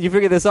out. You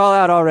figured this all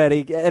out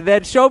already. And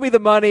then show me the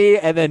money.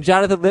 And then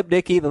Jonathan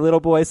Lipnicki, the little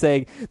boy,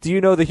 saying, "Do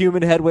you know the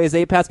human head weighs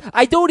 8 pounds?"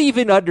 I don't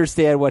even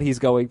understand what he's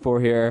going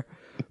for here,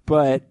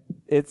 but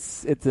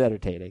it's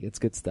entertaining. It's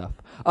good stuff.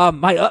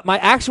 My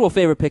actual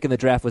favorite pick in the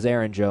draft was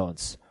Aaron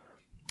Jones,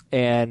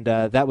 and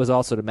that was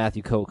also to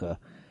Matthew Koka.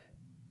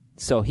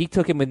 So he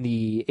took him with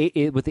the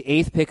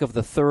 8th pick of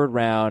the 3rd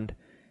round.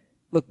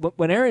 Look,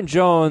 when Aaron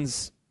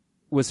Jones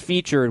was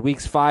featured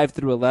weeks 5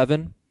 through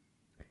 11,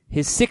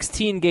 his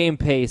 16-game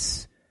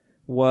pace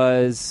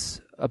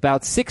was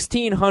about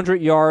 1,600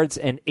 yards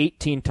and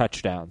 18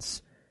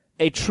 touchdowns.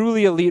 A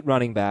truly elite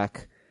running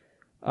back.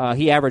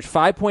 He averaged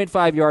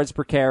 5.5 yards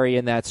per carry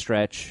in that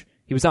stretch.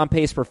 He was on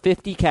pace for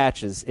 50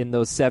 catches in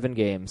those 7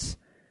 games.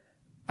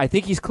 I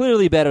think he's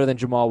clearly better than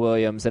Jamal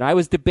Williams, and I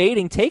was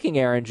debating taking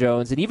Aaron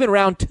Jones, and even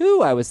round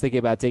 2 I was thinking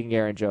about taking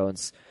Aaron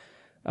Jones.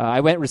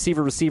 I went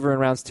receiver in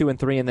rounds 2 and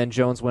 3, and then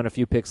Jones went a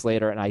few picks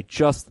later, and I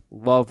just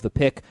love the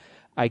pick.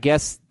 I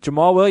guess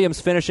Jamal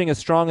Williams finishing as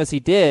strong as he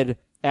did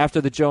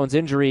after the Jones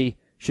injury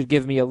should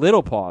give me a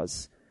little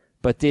pause.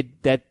 But did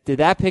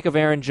that pick of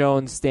Aaron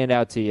Jones stand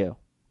out to you?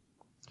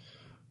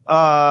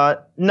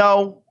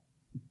 No,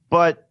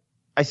 but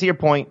I see your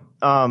point.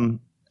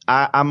 I'm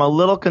a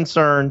little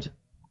concerned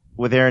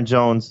with Aaron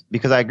Jones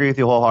because I agree with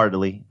you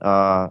wholeheartedly.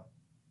 I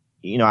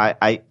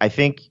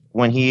think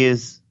when he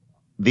is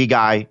the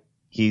guy,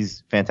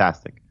 he's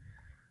fantastic.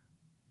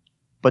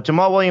 But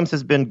Jamal Williams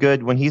has been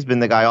good when he's been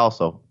the guy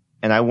also.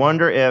 And I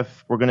wonder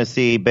if we're going to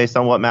see, based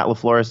on what Matt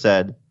LaFleur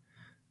said,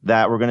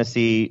 that we're going to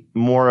see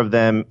more of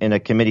them in a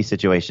committee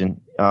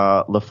situation.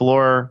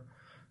 LaFleur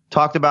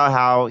talked about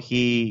how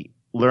he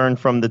learned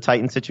from the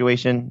Titans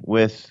situation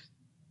with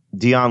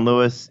Dion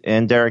Lewis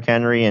and Derrick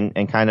Henry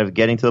and kind of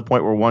getting to the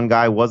point where one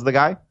guy was the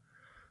guy.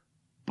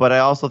 But I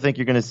also think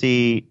you're going to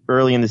see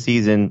early in the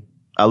season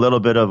a little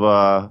bit of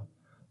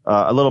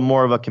a little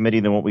more of a committee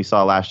than what we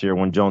saw last year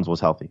when Jones was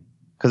healthy.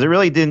 Because it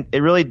really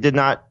did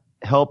not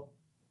help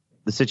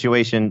the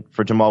situation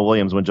for Jamal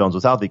Williams when Jones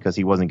was healthy because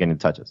he wasn't getting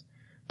touches.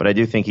 But I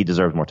do think he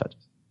deserves more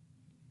touches.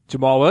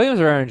 Jamal Williams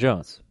or Aaron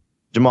Jones?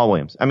 Jamal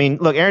Williams. I mean,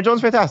 look, Aaron Jones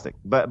is fantastic,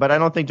 but I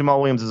don't think Jamal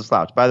Williams is a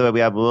slouch. By the way,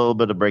 we have a little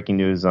bit of breaking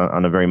news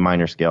on a very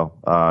minor scale.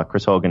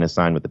 Chris Hogan is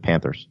signed with the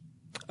Panthers.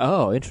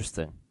 Oh,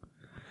 interesting.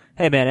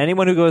 Hey, man,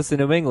 anyone who goes to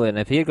New England,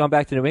 if he had gone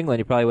back to New England,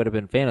 he probably would have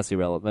been fantasy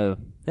relevant.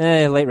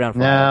 Late round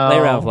flyer. No.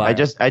 Late round flyer.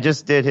 I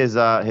just did his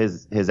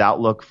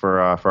outlook for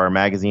our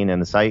magazine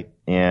and the site,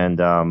 and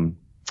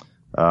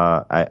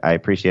I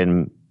appreciate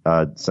him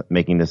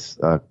making this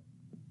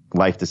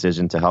life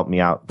decision to help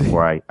me out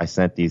before I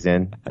sent these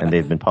in, and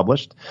they've been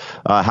published.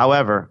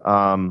 However,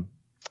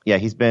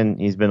 he's been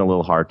a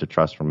little hard to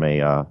trust from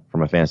a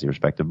fantasy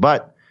perspective,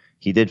 but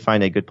he did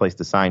find a good place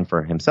to sign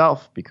for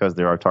himself because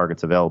there are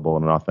targets available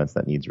in an offense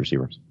that needs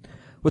receivers.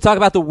 We'll talk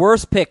about the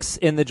worst picks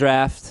in the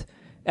draft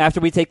after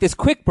we take this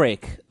quick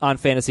break on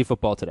Fantasy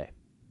Football Today.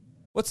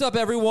 What's up,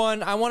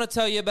 everyone? I want to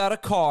tell you about a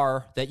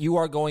car that you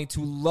are going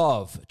to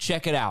love.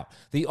 Check it out.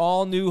 The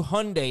all-new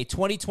Hyundai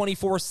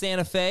 2024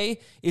 Santa Fe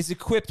is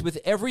equipped with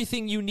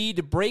everything you need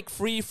to break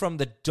free from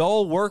the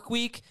dull work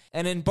week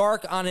and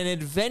embark on an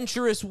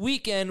adventurous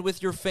weekend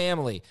with your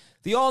family.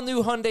 The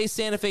all-new Hyundai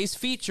Santa Fe's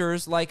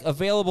features like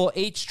available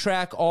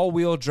H-Track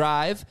all-wheel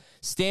drive,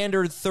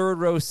 standard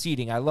third-row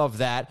seating, I love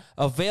that,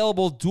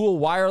 available dual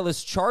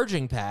wireless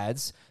charging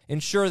pads,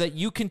 ensure that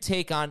you can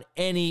take on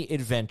any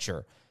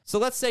adventure. So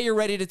let's say you're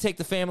ready to take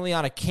the family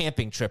on a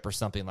camping trip or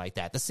something like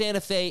that. The Santa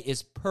Fe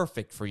is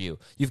perfect for you.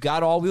 You've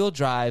got all-wheel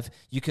drive.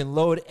 You can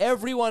load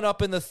everyone up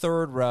in the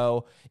third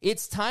row.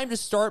 It's time to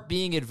start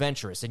being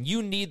adventurous, and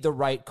you need the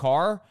right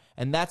car,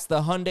 and that's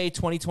the Hyundai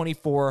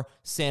 2024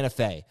 Santa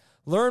Fe.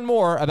 Learn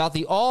more about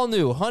the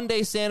all-new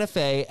Hyundai Santa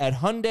Fe at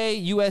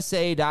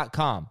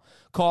HyundaiUSA.com.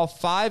 Call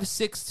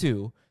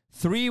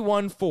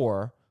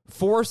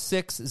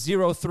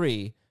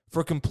 562-314-4603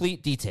 for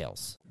complete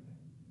details.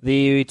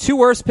 The two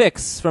worst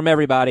picks from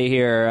everybody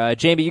here.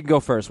 Jamie, you can go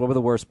first. What were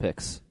the worst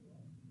picks?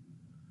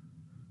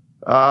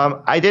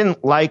 I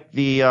didn't like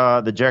the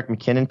Jerick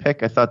McKinnon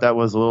pick. I thought that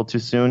was a little too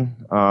soon.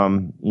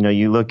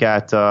 You look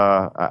at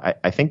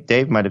I think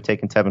Dave might have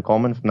taken Tevin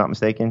Coleman, if I'm not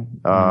mistaken,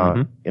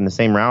 in the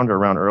same round or a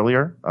round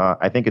earlier.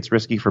 I think it's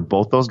risky for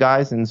both those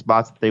guys in the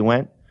spots that they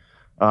went.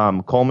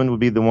 Coleman would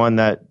be the one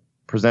that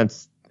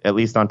presents at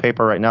least on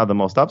paper right now, the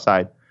most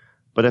upside.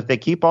 But if they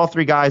keep all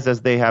three guys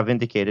as they have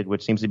indicated,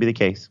 which seems to be the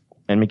case,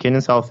 and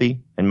McKinnon's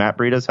healthy and Matt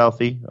Breida's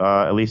healthy,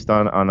 at least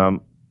on a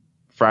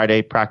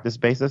Friday practice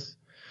basis,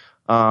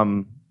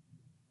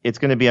 it's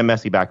going to be a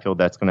messy backfield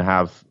that's going to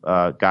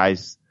have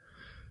guys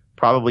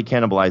probably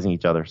cannibalizing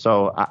each other.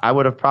 So I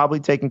would have probably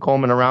taken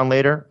Coleman a round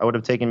later. I would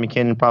have taken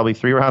McKinnon probably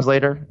 3 rounds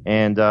later,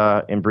 and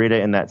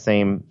Breida in that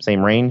same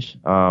range.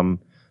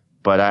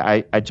 But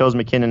I chose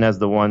McKinnon as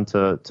the one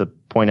to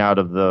point out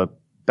of the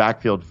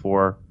backfield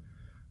for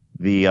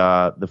the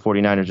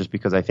 49ers, just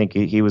because I think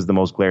he was the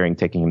most glaring,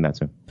 taking him that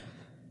soon.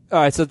 All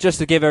right, so just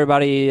to give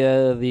everybody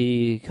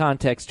the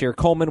context here,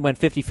 Coleman went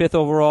 55th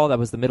overall. That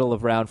was the middle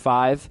of round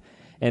 5.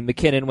 And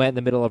McKinnon went in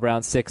the middle of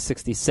round 6,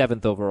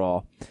 67th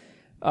overall.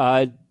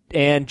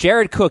 And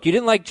Jared Cook, you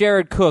didn't like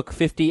Jared Cook,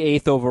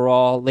 58th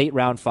overall, late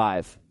round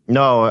 5.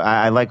 No,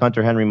 I like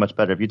Hunter Henry much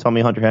better. If you told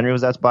me Hunter Henry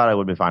was that spot, I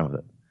would have been fine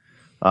with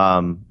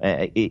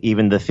it.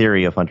 Even the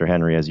theory of Hunter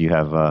Henry, as you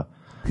have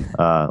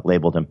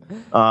labeled him.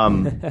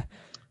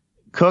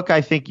 Cook,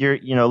 I think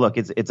look,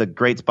 it's a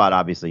great spot,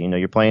 obviously.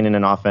 You're playing in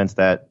an offense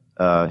that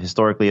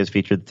historically has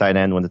featured the tight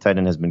end when the tight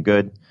end has been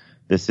good.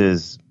 This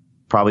is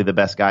probably the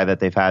best guy that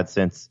they've had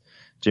since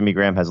Jimmy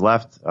Graham has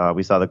left.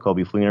 We saw the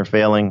Coby Fleener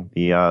failing,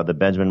 the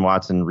Benjamin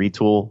Watson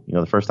retool.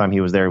 The first time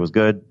he was there, he was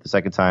good. The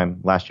second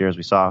time last year, as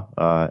we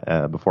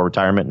saw, before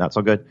retirement, not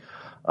so good.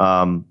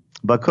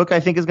 But Cook, I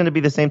think, is going to be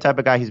the same type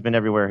of guy he's been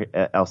everywhere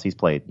else he's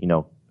played.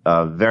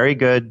 Very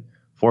good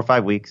 4 or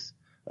 5 weeks,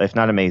 if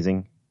not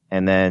amazing,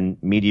 and then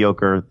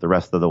mediocre the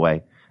rest of the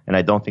way. And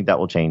I don't think that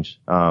will change.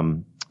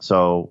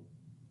 So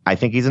I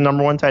think he's a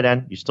number 1 tight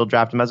end. You still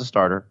draft him as a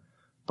starter,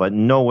 but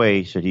no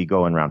way should he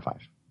go in round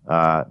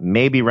 5.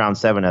 Maybe round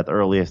 7 at the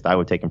earliest. I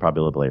would take him probably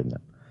a little bit later than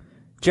that.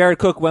 Jared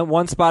Cook went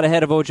 1 spot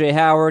ahead of O.J.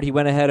 Howard. He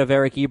went ahead of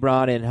Eric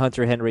Ebron and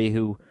Hunter Henry,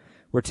 who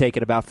were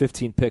taken about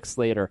 15 picks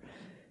later.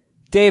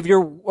 Dave, the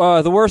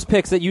worst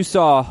picks that you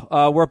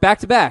saw were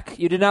back-to-back.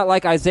 You did not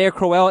like Isaiah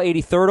Crowell,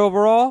 83rd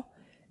overall,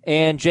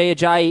 and Jay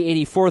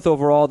Ajayi, 84th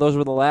overall. Those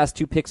were the last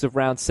 2 picks of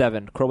round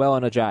 7, Crowell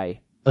and Ajayi.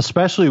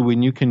 Especially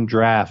when you could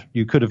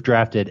have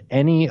drafted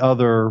any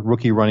other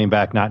rookie running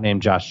back not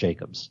named Josh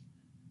Jacobs.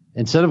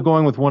 Instead of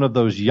going with one of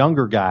those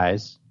younger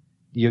guys,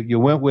 you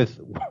went with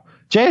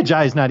Jay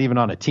Ajayi's not even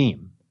on a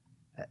team,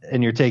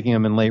 and you're taking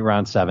him in late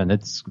round 7.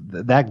 It's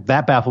that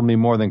baffled me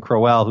more than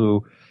Crowell,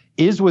 who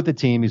is with the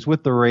team. He's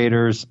with the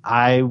Raiders.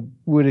 I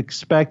would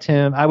expect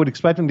him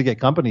to get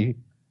company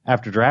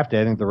after draft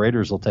day. I think the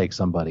Raiders will take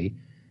somebody,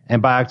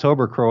 and by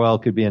October, Crowell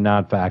could be a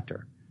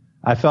non-factor.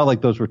 I felt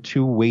like those were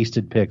 2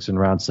 wasted picks in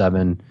round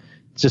 7.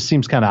 It just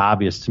seems kind of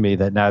obvious to me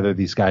that neither of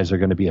these guys are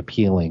going to be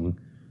appealing.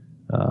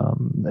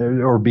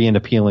 Or be in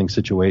appealing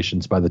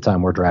situations by the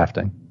time we're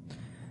drafting.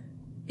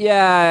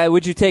 Yeah,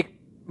 would you take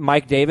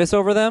Mike Davis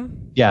over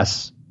them?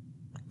 Yes.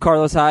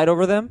 Carlos Hyde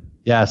over them?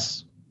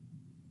 Yes.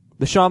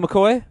 LeSean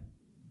McCoy?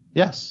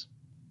 Yes.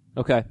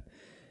 Okay.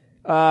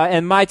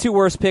 And my 2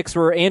 worst picks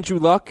were Andrew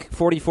Luck,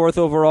 44th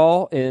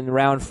overall in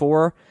round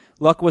 4.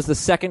 Luck was the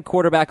second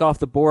quarterback off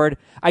the board.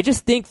 I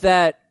just think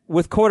that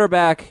with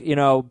quarterback,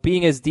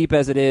 being as deep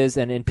as it is,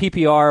 and in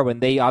PPR, when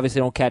they obviously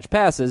don't catch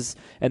passes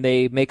and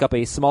they make up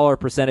a smaller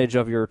percentage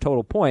of your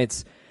total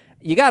points,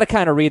 you got to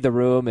kind of read the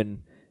room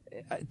and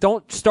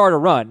don't start a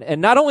run. And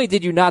not only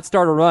did you not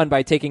start a run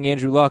by taking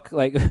Andrew Luck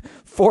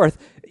 4th,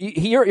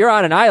 you're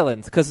on an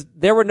island because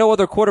there were no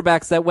other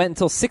quarterbacks that went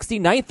until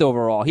 69th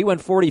overall. He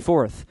went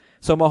 44th.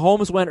 So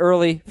Mahomes went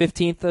early,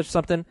 15th or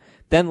something,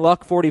 then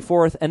Luck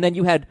 44th, and then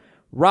you had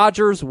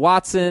Rodgers,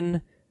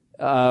 Watson,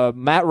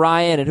 Matt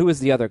Ryan, and who was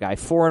the other guy?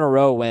 4 in a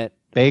row went.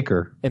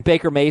 Baker. And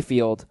Baker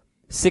Mayfield,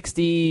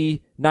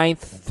 69th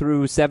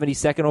through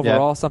 72nd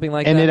overall, something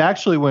like that. And it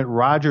actually went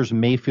Rodgers,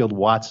 Mayfield,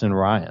 Watson,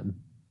 Ryan.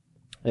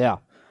 Yeah.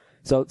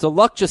 So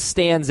Luck just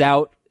stands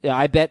out. Yeah,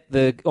 I bet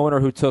the owner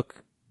who took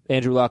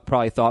Andrew Luck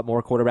probably thought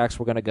more quarterbacks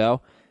were going to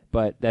go,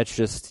 but that's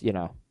just,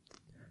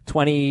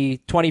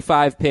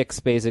 25 picks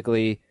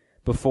basically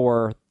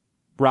before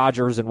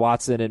Rodgers and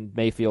Watson and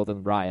Mayfield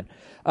and Ryan.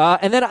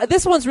 And then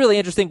this one's really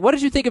interesting. What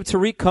did you think of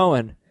Tariq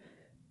Cohen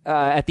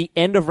at the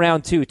end of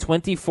round 2,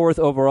 24th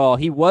overall?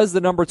 He was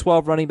the number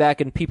 12 running back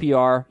in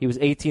PPR. He was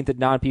 18th at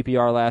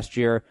non-PPR last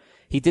year.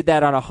 He did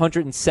that on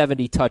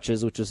 170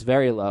 touches, which is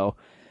very low.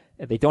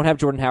 They don't have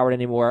Jordan Howard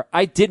anymore.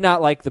 I did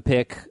not like the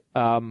pick.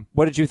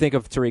 What did you think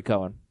of Tariq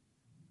Cohen?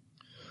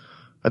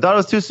 I thought it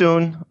was too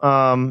soon.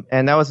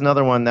 And that was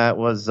another one that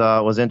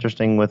was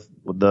interesting with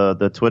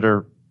the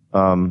Twitter,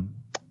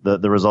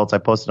 the results I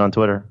posted on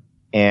Twitter.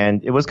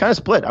 And it was kind of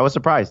split. I was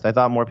surprised. I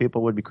thought more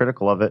people would be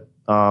critical of it.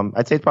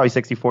 I'd say it's probably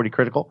 60-40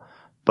 critical,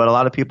 but a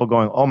lot of people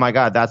going, oh my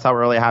God, that's how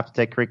early I have to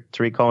take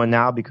Tariq Cohen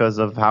now because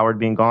of Howard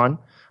being gone.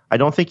 I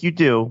don't think you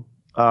do.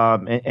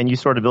 And you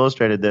sort of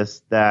illustrated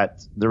this,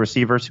 that the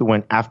receivers who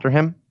went after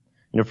him,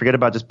 forget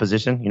about just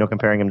position,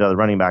 comparing him to other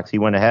running backs. He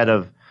went ahead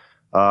of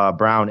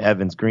Brown,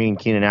 Evans, Green,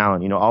 Keenan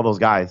Allen, all those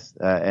guys.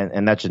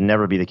 And that should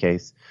never be the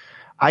case.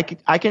 I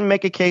can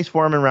make a case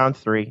for him in round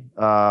 3.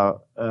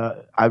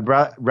 I'd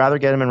rather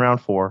get him in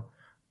round 4.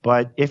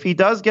 But if he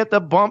does get the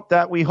bump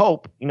that we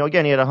hope,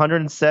 again, he had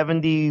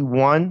 170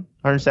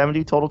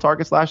 total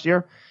targets last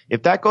year.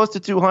 If that goes to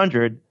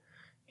 200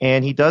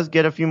 and he does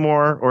get a few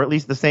more, or at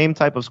least the same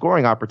type of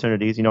scoring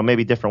opportunities,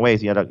 maybe different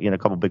ways. He had a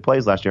couple big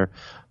plays last year.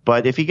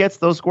 But if he gets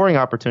those scoring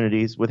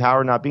opportunities with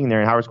Howard not being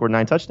there, and Howard scored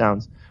 9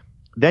 touchdowns,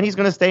 then he's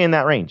going to stay in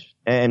that range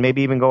and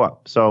maybe even go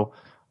up. So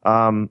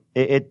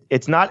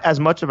it's not as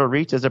much of a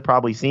reach as it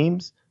probably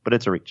seems, but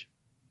it's a reach.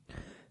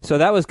 So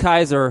that was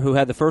Kaiser, who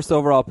had the first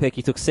overall pick.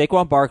 He took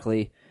Saquon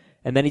Barkley,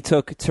 and then he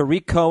took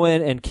Tariq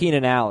Cohen and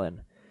Keenan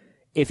Allen.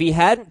 If he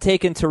hadn't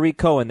taken Tariq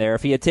Cohen there,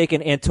 if he had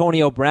taken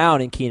Antonio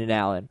Brown and Keenan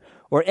Allen,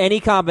 or any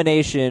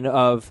combination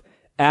of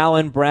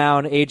Allen,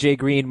 Brown, A.J.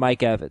 Green,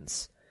 Mike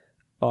Evans,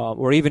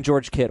 or even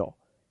George Kittle,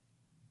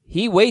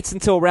 he waits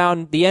until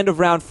the end of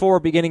round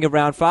 4, beginning of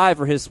round 5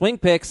 for his swing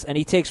picks, and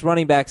he takes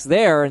running backs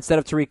there instead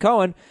of Tariq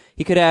Cohen.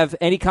 He could have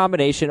any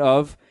combination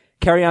of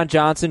Kerryon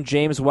Johnson,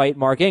 James White,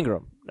 Mark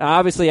Ingram. Now,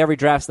 obviously, every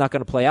draft's not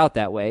going to play out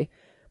that way,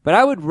 but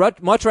I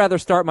would much rather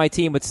start my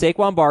team with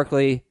Saquon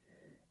Barkley,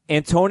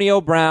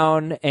 Antonio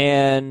Brown,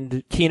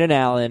 and Keenan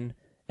Allen,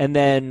 and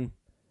then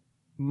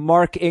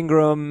Mark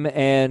Ingram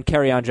and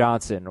Kerryon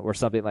Johnson or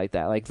something like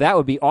that. Like, that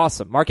would be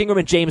awesome. Mark Ingram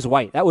and James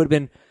White. That would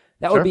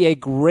be a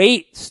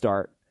great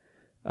start.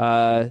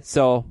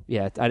 So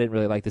yeah, I didn't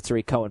really like the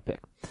Tariq Cohen pick.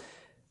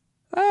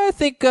 I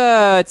think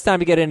it's time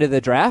to get into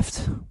the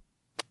draft,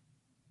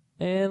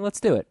 and let's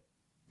do it.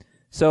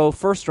 So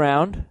first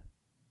round,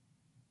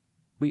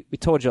 we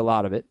told you a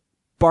lot of it.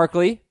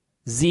 Barkley,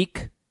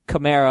 Zeke,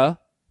 Kamara,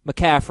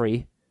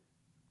 McCaffrey,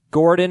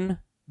 Gordon,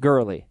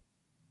 Gurley.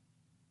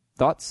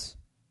 Thoughts?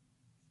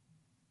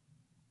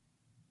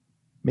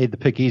 Made the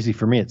pick easy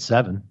for me at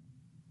 7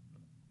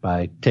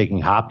 by taking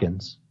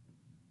Hopkins.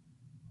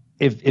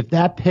 If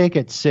that pick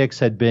at 6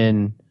 had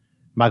been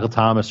Michael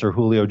Thomas or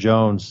Julio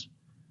Jones,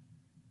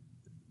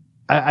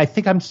 I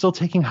think I'm still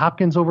taking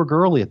Hopkins over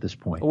Gurley at this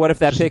point. What if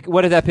that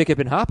pick had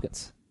been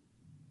Hopkins?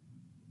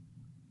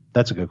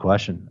 That's a good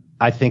question.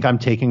 I think I'm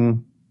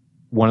taking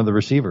one of the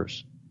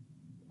receivers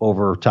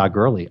over Todd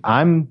Gurley.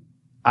 I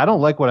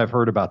don't like what I've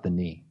heard about the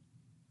knee.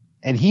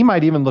 And he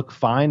might even look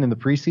fine in the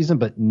preseason,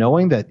 but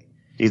knowing that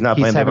he's not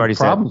playing, they've already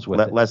problems said, with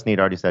it. Les Snead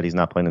already said he's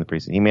not playing in the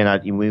preseason. He may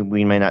not.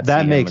 We may not.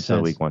 That see makes him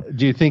until sense. week 1.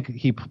 Do you think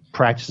he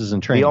practices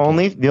and trains?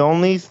 The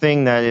only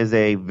thing that is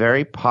a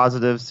very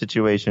positive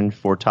situation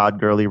for Todd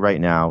Gurley right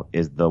now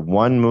is the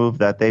one move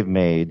that they've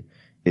made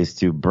is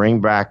to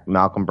bring back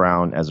Malcolm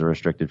Brown as a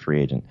restricted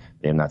free agent.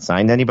 They have not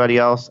signed anybody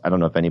else. I don't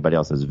know if anybody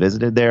else has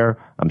visited there.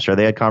 I'm sure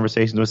they had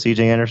conversations with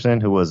C.J.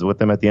 Anderson, who was with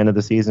them at the end of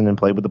the season and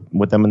played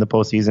with them in the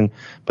postseason.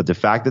 But the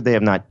fact that they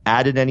have not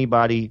added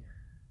anybody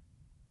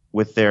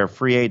with their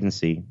free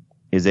agency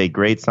is a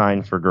great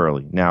sign for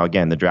Gurley. Now,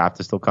 again, the draft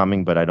is still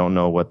coming, but I don't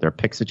know what their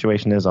pick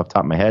situation is off the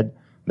top of my head.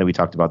 That we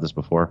talked about this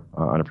before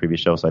on a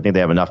previous show. So I think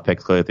they have enough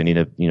picks clearly if they need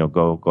to,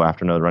 go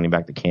after another running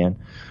back that can.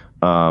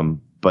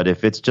 But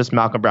if it's just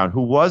Malcolm Brown,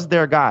 who was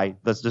their guy,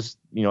 let's just,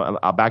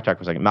 I'll backtrack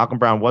for a second. Malcolm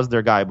Brown was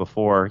their guy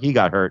before he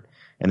got hurt,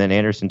 and then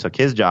Anderson took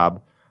his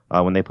job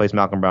when they placed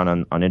Malcolm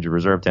Brown on injured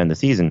reserve to end the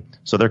season.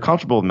 So they're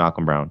comfortable with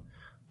Malcolm Brown.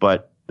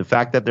 But the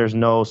fact that there's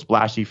no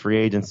splashy free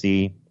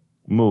agency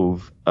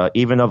move,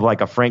 even of like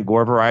a Frank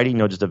Gore variety,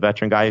 just a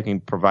veteran guy who can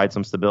provide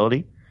some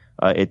stability,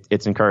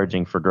 it's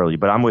encouraging for Gurley.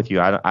 But I'm with you.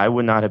 I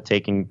would not have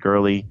taken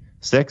Gurley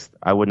 6th.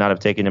 I would not have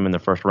taken him in the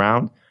first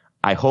round.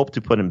 I hope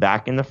to put him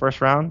back in the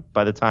first round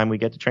by the time we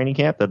get to training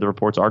camp, that the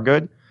reports are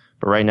good.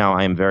 But right now,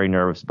 I am very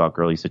nervous about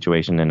Gurley's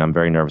situation, and I'm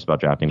very nervous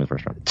about drafting in the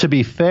first round. To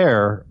be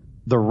fair,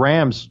 the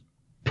Rams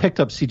picked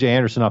up C.J.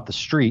 Anderson off the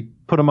street,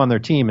 put him on their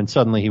team, and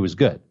suddenly he was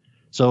good.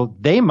 So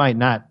they might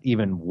not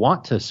even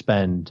want to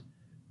spend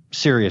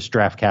serious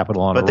draft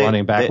capital on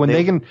running back when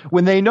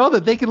they know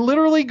that they can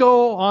literally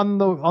go on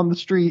the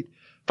street,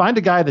 find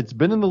a guy that's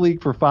been in the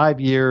league for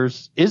 5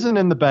 years, isn't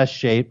in the best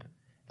shape,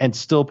 and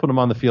still put him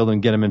on the field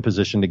and get him in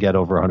position to get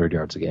over 100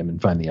 yards a game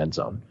and find the end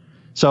zone.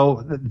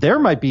 So there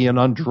might be an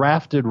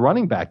undrafted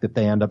running back that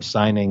they end up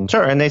signing.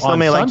 Sure, and they still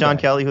may Sunday. like John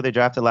Kelly, who they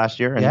drafted last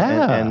year.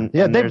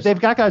 They've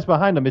got guys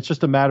behind them. It's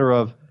just a matter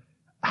of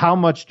how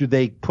much do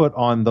they put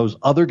on those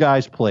other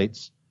guys'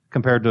 plates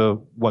compared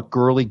to what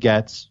Gurley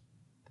gets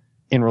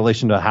in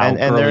relation to how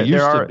Gurley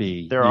used to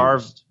be. There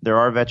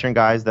are veteran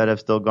guys that have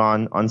still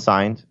gone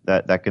unsigned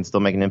that can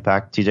still make an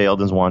impact. TJ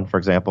Yeldon's one, for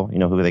example,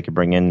 who they could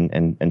bring in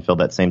and fill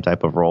that same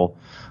type of role.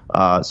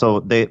 So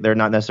they're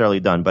not necessarily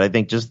done. But I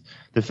think just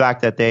the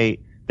fact that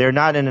they're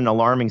not in an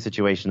alarming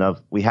situation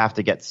of we have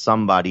to get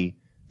somebody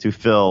to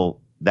fill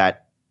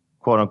that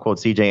quote unquote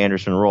CJ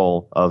Anderson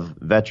role of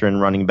veteran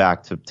running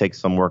back to take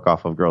some work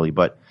off of Gurley.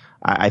 But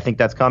I think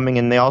that's coming.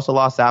 And they also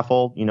lost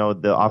Saffold.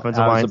 The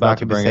offensive line's not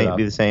going to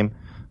be the same.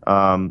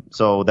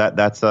 So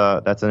that's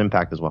an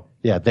impact as well.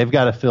 Yeah, they've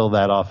got to fill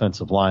that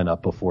offensive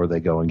lineup before they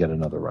go and get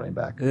another running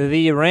back.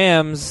 The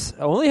Rams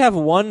only have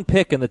one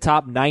pick in the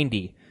top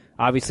 90.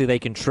 Obviously, they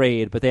can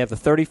trade, but they have the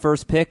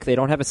 31st pick. They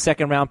don't have a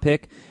second-round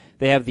pick.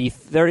 They have the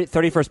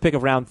 31st pick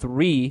of round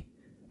 3.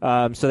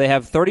 So they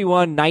have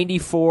 31,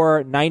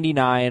 94,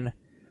 99,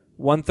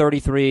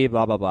 133,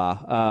 blah, blah,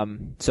 blah.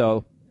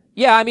 So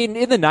Yeah, I mean,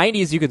 in the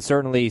 90s, you could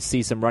certainly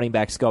see some running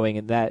backs going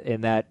in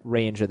that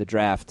range of the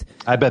draft.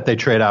 I bet they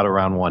trade out of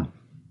round 1.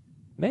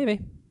 Maybe.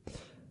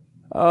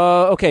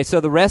 Okay, so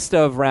the rest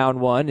of round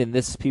 1 in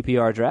this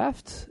PPR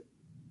draft,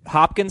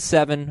 Hopkins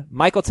 7,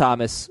 Michael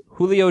Thomas,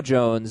 Julio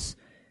Jones,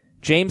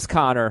 James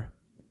Conner,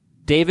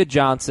 David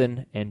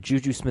Johnson, and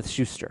Juju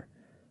Smith-Schuster.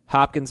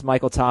 Hopkins,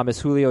 Michael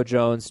Thomas, Julio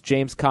Jones,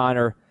 James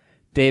Conner,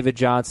 David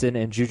Johnson,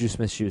 and Juju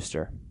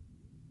Smith-Schuster.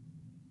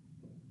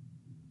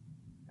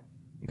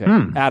 Okay.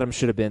 Adam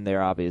should have been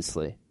there,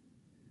 obviously.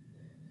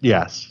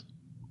 Yes.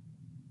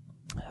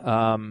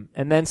 And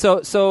then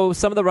so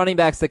some of the running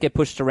backs that get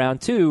pushed to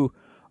round 2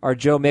 are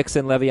Joe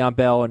Mixon, Le'Veon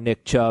Bell, and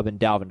Nick Chubb, and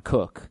Dalvin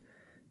Cook.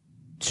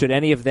 Should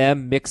any of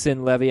them, Mixon,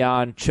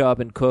 Le'Veon, Chubb,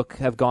 and Cook,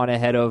 have gone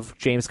ahead of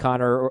James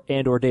Conner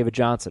or David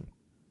Johnson?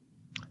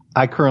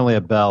 I currently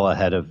have Bell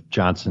ahead of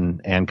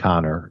Johnson and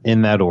Conner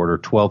in that order,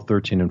 12,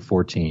 13, and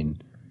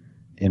 14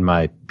 in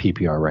my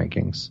PPR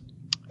rankings.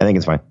 I think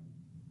it's fine.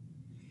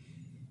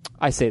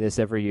 I say this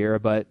every year,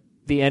 but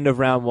the end of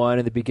round 1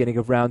 and the beginning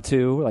of round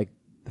 2, like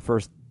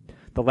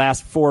the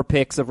last 4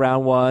 picks of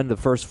round 1, the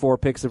first 4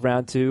 picks of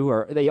round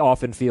 2, they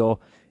often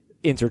feel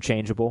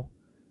interchangeable.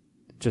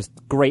 Just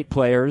great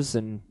players,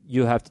 and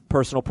you have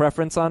personal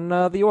preference on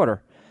the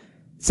order.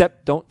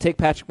 Except don't take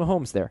Patrick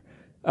Mahomes there.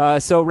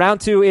 So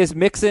round 2 is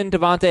Mixon,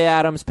 Devontae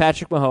Adams,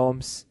 Patrick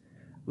Mahomes,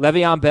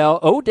 Le'Veon Bell,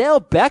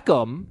 Odell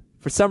Beckham.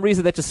 For some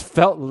reason, that just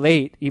felt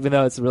late, even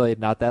though it's really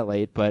not that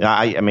late. But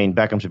I mean,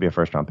 Beckham should be a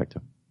first-round pick,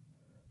 too.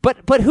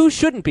 But who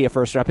shouldn't be a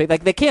first-round pick?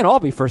 Like, they can't all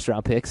be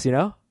first-round picks, you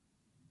know?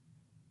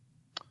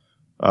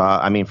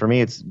 I mean, for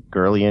me, it's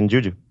Gurley and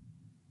Juju.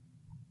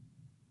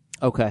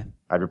 Okay.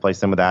 I'd replace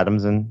them with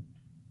Adams and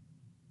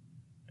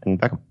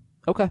Beckham.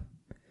 Okay.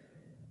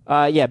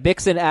 Yeah,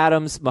 Mixon,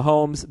 Adams,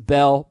 Mahomes,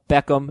 Bell,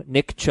 Beckham,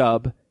 Nick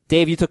Chubb.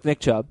 Dave, you took Nick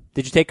Chubb.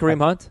 Did you take Kareem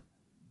Hunt?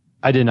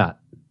 I did not.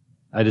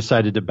 I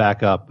decided to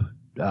back up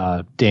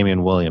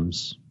Damian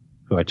Williams,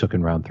 who I took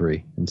in round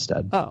 3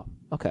 instead. Oh,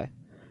 okay.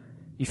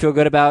 You feel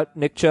good about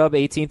Nick Chubb,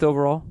 18th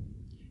overall?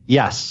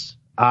 Yes.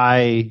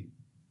 I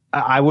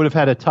would have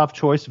had a tough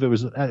choice if it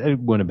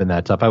wouldn't have been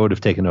that tough. I would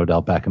have taken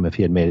Odell Beckham if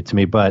he had made it to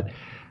me, but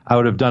I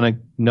would have done it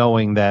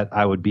knowing that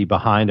I would be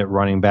behind at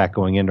running back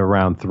going into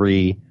round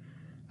 3,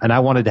 and I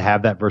wanted to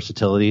have that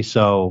versatility.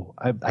 So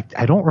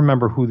I don't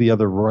remember who the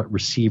other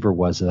receiver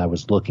was that I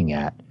was looking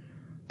at,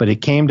 but it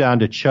came down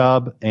to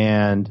Chubb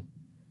and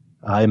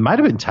it might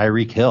have been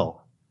Tyreek Hill,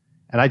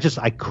 and I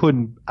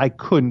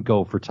couldn't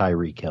go for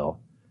Tyreek Hill,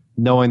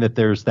 knowing that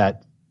there's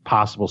that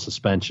possible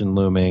suspension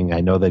looming.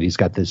 I know that he's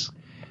got this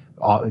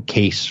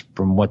case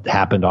from what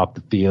happened off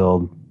the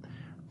field.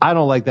 I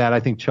don't like that. I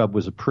think Chubb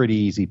was a pretty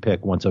easy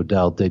pick once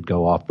Odell did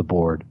go off the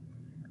board.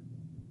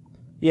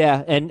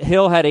 Yeah, and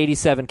Hill had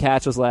 87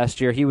 catches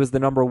last year. He was the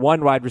number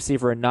 1 wide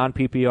receiver in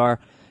non-PPR,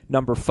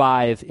 number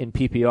 5 in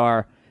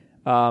PPR.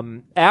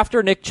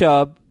 After Nick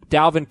Chubb,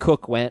 Dalvin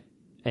Cook went,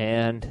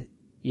 and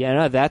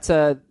that's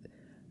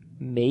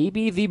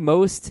maybe the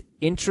most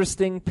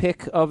interesting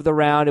pick of the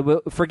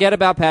round. Forget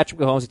about Patrick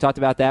Mahomes. We talked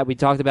about that. We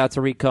talked about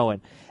Tariq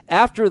Cohen.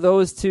 After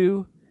those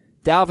two,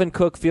 Dalvin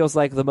Cook feels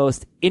like the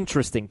most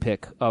interesting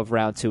pick of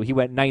round 2. He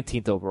went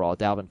 19th overall,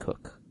 Dalvin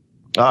Cook.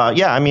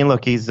 Yeah, I mean,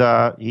 look, he's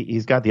got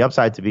the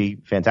upside to be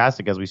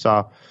fantastic, as we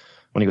saw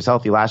when he was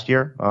healthy last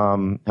year.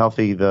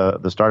 Healthy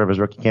the start of his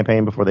rookie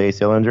campaign before the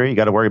ACL injury. You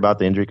got to worry about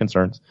the injury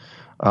concerns.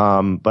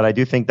 But I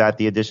do think that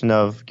the addition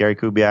of Gary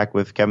Kubiak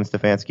with Kevin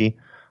Stefanski,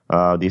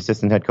 the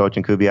assistant head coach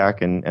in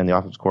Kubiak and the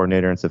offensive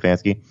coordinator in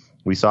Stefanski,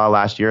 we saw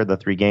last year the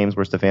 3 games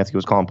where Stefanski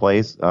was calling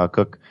plays.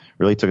 Cook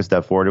really took a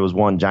step forward. It was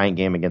one giant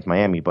game against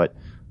Miami, but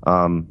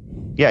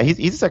yeah,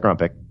 he's a second-round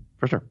pick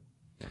for sure.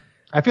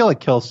 I feel like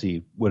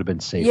Kelsey would have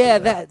been safe. Yeah,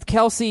 that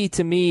Kelsey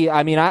to me.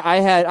 I mean,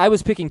 I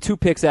was picking 2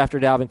 picks after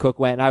Dalvin Cook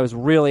went, and I was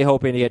really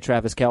hoping to get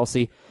Travis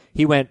Kelsey.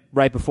 He went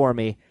right before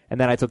me,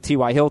 and then I took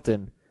T.Y.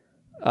 Hilton.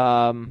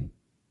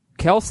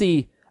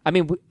 Kelsey. I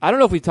mean, I don't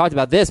know if we've talked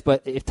about this,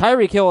 but if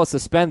Tyreek Hill is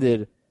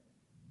suspended,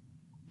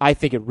 I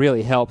think it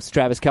really helps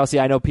Travis Kelsey.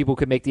 I know people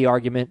could make the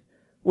argument,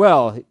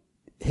 well,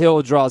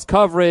 Hill draws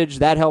coverage,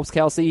 that helps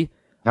Kelsey.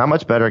 How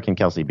much better can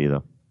Kelsey be,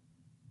 though?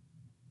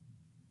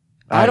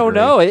 I don't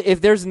know. If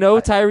there's no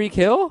Tyreek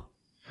Hill?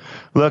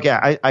 Look,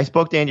 yeah, I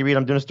spoke to Andy Reid.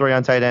 I'm doing a story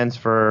on tight ends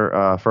for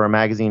a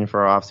magazine for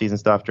our off-season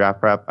stuff,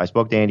 Draft Prep. I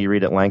spoke to Andy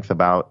Reid at length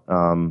about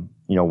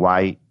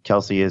why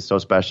Kelsey is so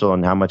special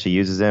and how much he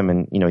uses him.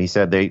 And he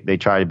said they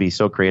try to be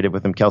so creative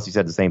with him. Kelsey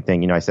said the same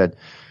thing. I said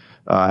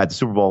at the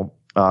Super Bowl,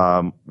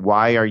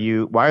 why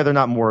are there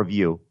not more of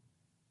you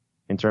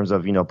in terms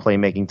of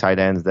playmaking tight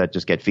ends that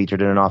just get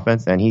featured in an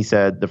offense? And he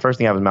said the first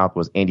thing out of his mouth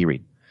was Andy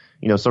Reid.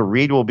 So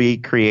Reid will be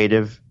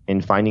creative in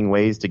finding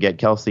ways to get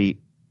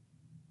Kelsey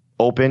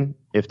open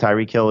if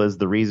Tyreek Hill is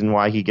the reason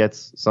why he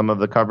gets some of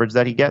the coverage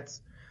that he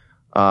gets.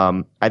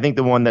 I think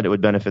the one that it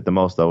would benefit the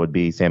most, though, would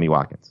be Sammy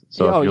Watkins.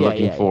 So if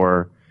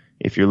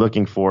you're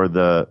looking for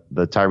the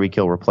Tyreek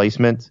Hill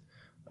replacement,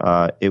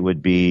 it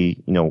would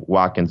be,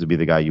 Watkins would be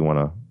the guy you want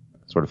to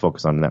sort of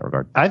focus on in that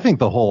regard. I think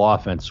the whole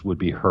offense would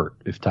be hurt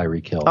if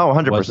Tyreek Hill. Oh,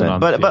 100%. wasn't on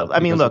the But field I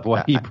mean, because look, of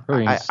what he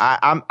brings.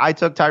 I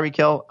took Tyreek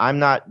Hill. I'm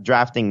not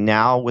drafting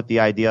now with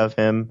the idea of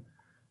him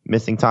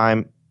missing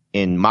time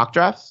in mock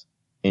drafts.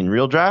 In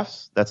real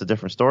drafts, that's a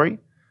different story.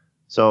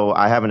 So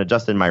I haven't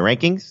adjusted my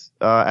rankings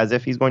as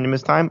if he's going to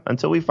miss time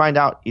until we find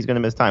out he's going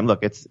to miss time.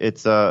 Look,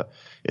 it's a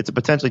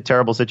potentially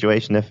terrible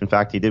situation if in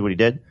fact he did what he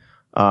did.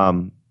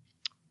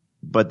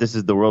 But this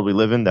is the world we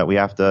live in, that we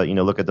have to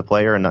look at the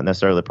player and not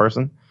necessarily the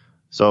person.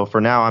 So for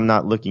now, I'm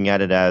not looking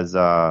at it as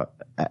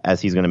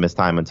he's going to miss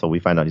time until we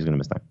find out he's going to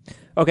miss time.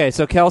 Okay,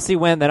 so Kelsey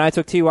went, then I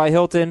took T.Y.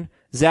 Hilton,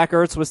 Zach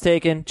Ertz was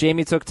taken,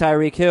 Jamie took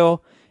Tyreek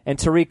Hill, and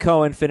Tariq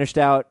Cohen finished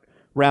out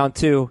round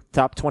 2,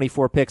 top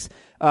 24 picks.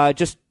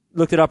 Just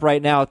looked it up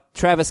right now.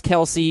 Travis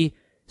Kelce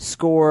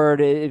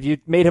scored, if you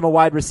made him a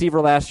wide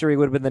receiver last year, he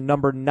would have been the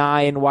number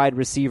 9 wide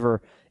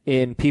receiver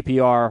in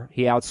PPR.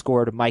 He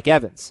outscored Mike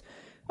Evans.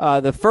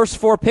 The first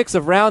 4 picks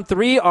of round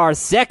 3 are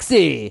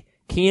sexy.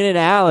 Keenan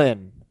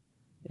Allen.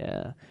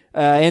 Yeah.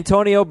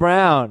 Antonio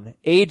Brown,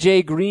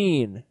 AJ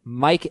Green,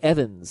 Mike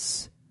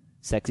Evans.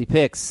 Sexy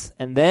picks.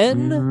 And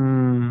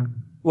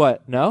then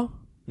what? No?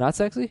 Not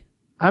sexy?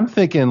 I'm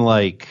thinking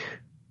like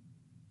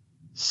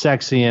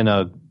sexy in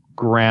a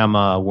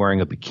grandma wearing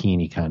a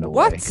bikini kind of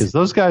What? way. Because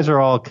those guys are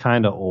all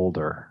kind of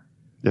older.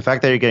 The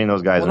fact that you're getting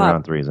those guys in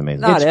round 3 is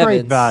amazing. Not It's Evans.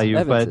 great value,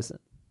 Evans but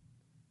isn't.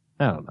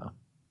 I don't know.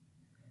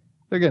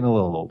 They're getting a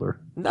little older.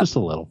 Just a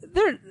little.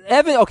 They're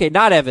okay,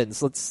 not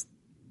Evans. Let's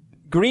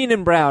Green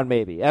and Brown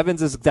maybe.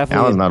 Evans is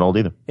definitely Allen's not old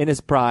either. in his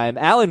prime.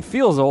 Allen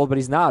feels old, but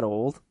he's not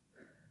old.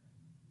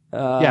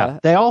 Yeah,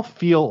 they all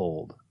feel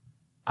old.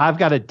 I've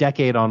got a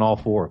decade on all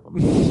 4 of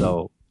them,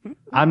 so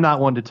I'm not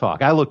one to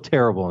talk. I look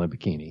terrible in a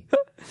bikini.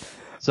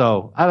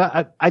 So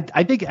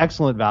I think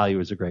excellent value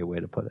is a great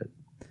way to put it.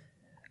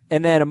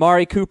 And then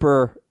Amari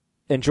Cooper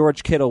and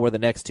George Kittle were the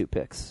next 2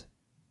 picks.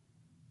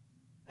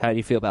 How do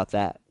you feel about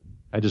that?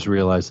 I just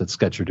realized that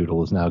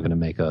Sketcherdoodle is now going to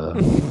make a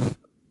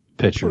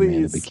picture of me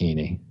in a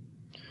bikini.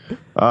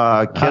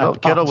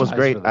 Kittle was apologize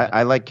great. for that.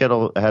 I like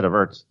Kittle ahead of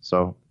Ertz.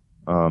 So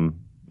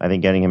I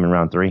think getting him in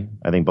round 3,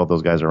 I think both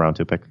those guys are round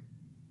 2 pick.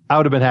 I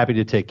would have been happy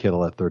to take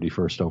Kittle at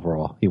 31st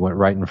overall. He went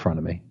right in front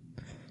of me.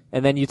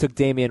 And then you took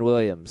Damian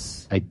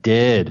Williams. I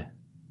did.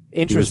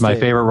 Interesting. He was my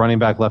favorite running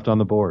back left on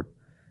the board.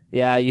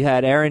 Yeah, you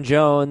had Aaron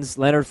Jones,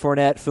 Leonard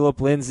Fournette, Phillip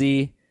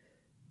Lindsay,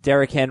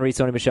 Derrick Henry,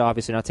 Sony Michel,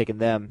 obviously not taking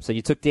them. So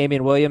you took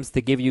Damian Williams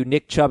to give you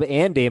Nick Chubb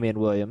and Damian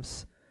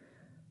Williams.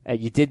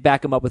 You did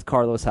back him up with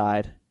Carlos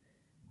Hyde.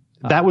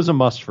 That was a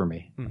must for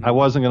me. Mm-hmm. I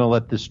wasn't going to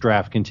let this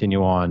draft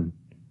continue on.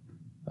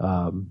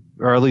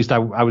 Or at least I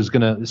was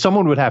going to,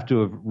 someone would have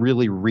to have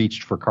really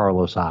reached for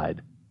Carlos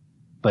Hyde.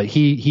 But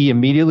he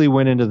immediately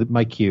went into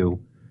my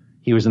queue.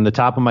 He was in the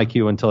top of my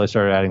queue until I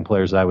started adding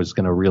players that I was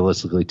going to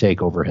realistically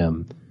take over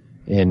him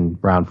in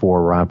round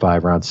 4, round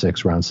 5, round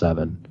 6, round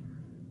 7.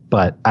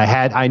 But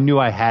I knew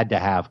I had to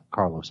have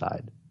Carlos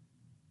Hyde.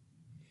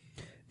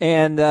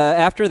 And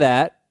after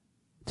that,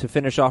 to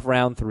finish off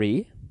round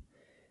 3,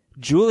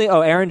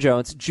 Aaron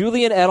Jones,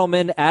 Julian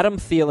Edelman, Adam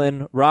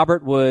Thielen,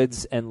 Robert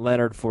Woods, and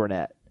Leonard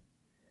Fournette.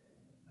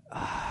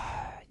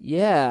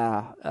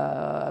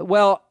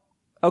 Well,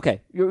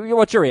 okay.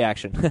 What's your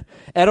reaction?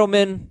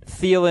 Edelman,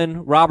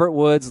 Thielen, Robert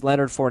Woods,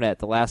 Leonard Fournette,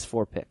 the last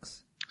 4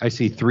 picks. I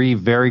see 3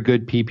 very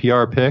good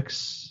PPR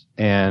picks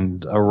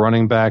and a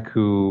running back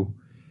who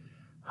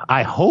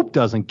I hope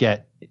doesn't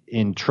get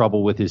in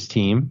trouble with his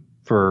team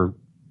for,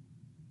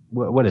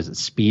 what is it,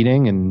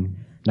 speeding and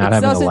not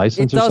having a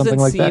license or something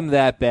like that? It doesn't seem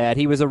that bad.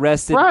 He was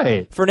arrested.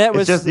 Right. Fournette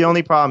was It's just the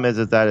only problem is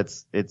that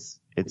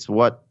it's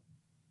what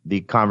the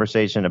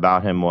conversation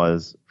about him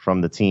was from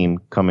the team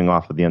coming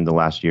off of the end of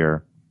last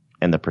year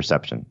and the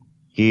perception.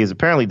 He has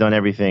apparently done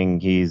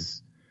everything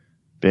he's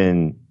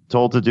been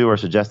told to do or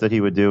suggested he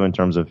would do in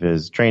terms of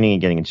his training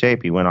and getting in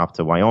shape. He went off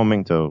to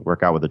Wyoming to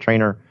work out with a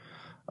trainer.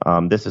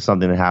 This is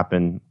something that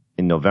happened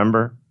in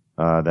November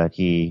that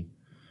he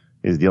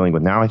is dealing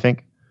with now, I think,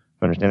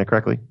 if I understand it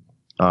correctly.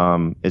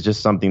 It's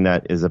just something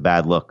that is a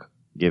bad look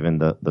given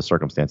the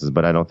circumstances,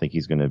 but I don't think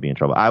he's going to be in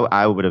trouble.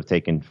 I would have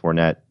taken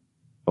Fournette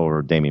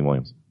over Damian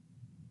Williams.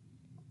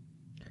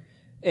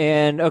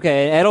 And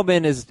okay,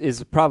 Edelman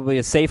is probably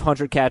a safe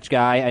 100-catch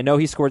guy. I know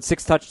he scored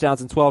 6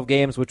 touchdowns in 12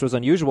 games, which was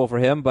unusual for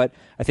him, but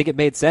I think it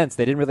made sense.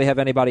 They didn't really have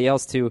anybody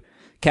else to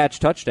catch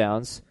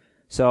touchdowns.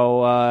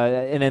 So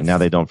and now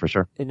they don't for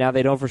sure. And now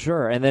they don't for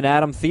sure. And then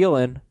Adam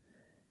Thielen.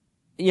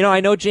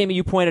 I know, Jamie,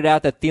 you pointed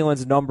out that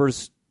Thielen's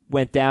numbers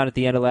went down at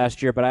the end of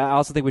last year, but I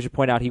also think we should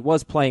point out he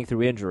was playing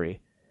through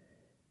injury.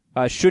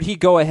 Should he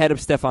go ahead of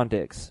Stephon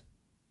Diggs?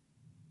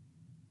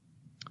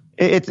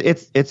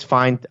 It's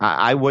fine.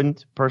 I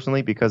wouldn't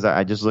personally because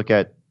I just look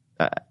at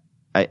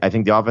I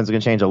think the offense is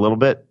going to change a little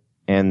bit,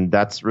 and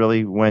that's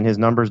really when his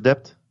numbers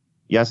dipped.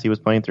 Yes, he was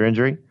playing through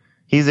injury.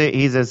 He's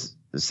as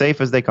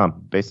safe as they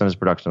come based on his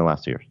production in the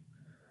last 2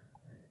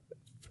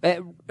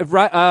 years.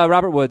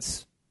 Robert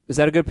Woods, is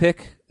that a good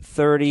pick?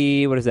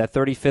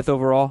 35th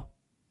overall?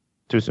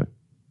 Too soon.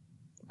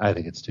 I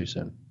think it's too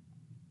soon.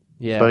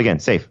 Yeah. But again,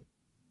 safe.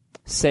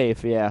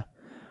 Safe, yeah.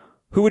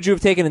 Who would you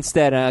have taken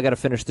instead? And I got to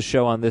finish the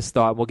show on this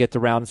thought. We'll get to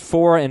rounds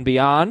 4 and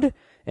beyond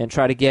and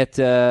try to get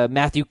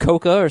Matthew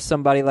Coca or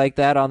somebody like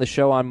that on the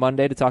show on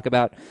Monday to talk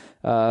about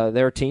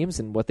their teams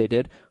and what they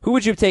did. Who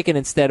would you have taken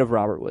instead of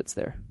Robert Woods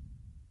there?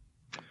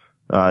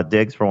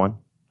 Diggs for one.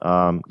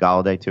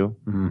 Galladay too.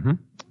 Mm-hmm.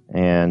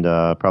 And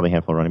probably a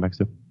handful of running backs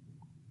too.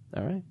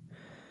 All right.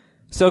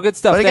 So good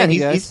stuff. But again, Thank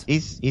you guys.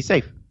 he's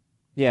safe.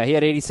 Yeah, he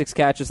had 86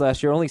 catches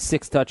last year, only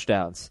 6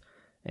 touchdowns.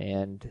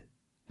 And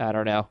I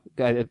don't know.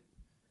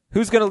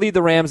 Who's going to lead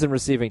the Rams in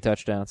receiving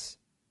touchdowns?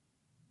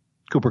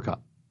 Cooper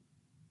Kupp.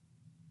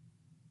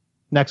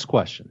 Next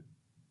question.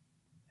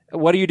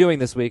 What are you doing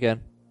this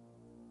weekend?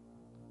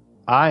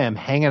 I am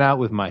hanging out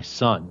with my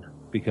son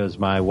because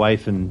my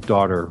wife and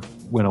daughter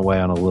went away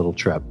on a little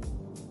trip.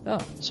 Oh,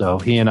 So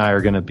he and I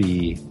are going to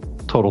be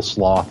total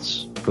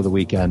sloths for the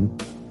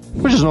weekend,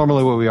 which is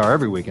normally what we are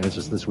every weekend. It's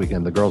just this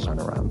weekend the girls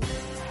aren't around.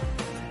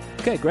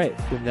 okay, great.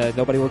 Then,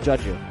 nobody will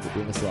judge you for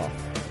being a sloth.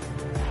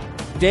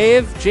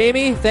 Dave,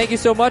 Jamie, thank you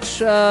so much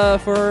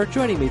for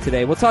joining me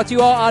today. We'll talk to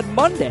you all on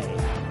Monday.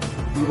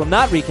 We will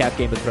not recap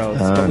Game of Thrones,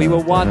 but we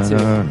will want to.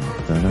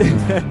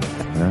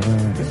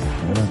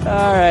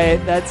 All right,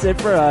 that's it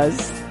for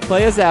us.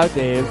 Play us out,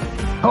 Dave.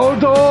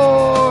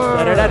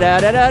 Hodor!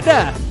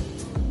 Da-da-da-da-da-da.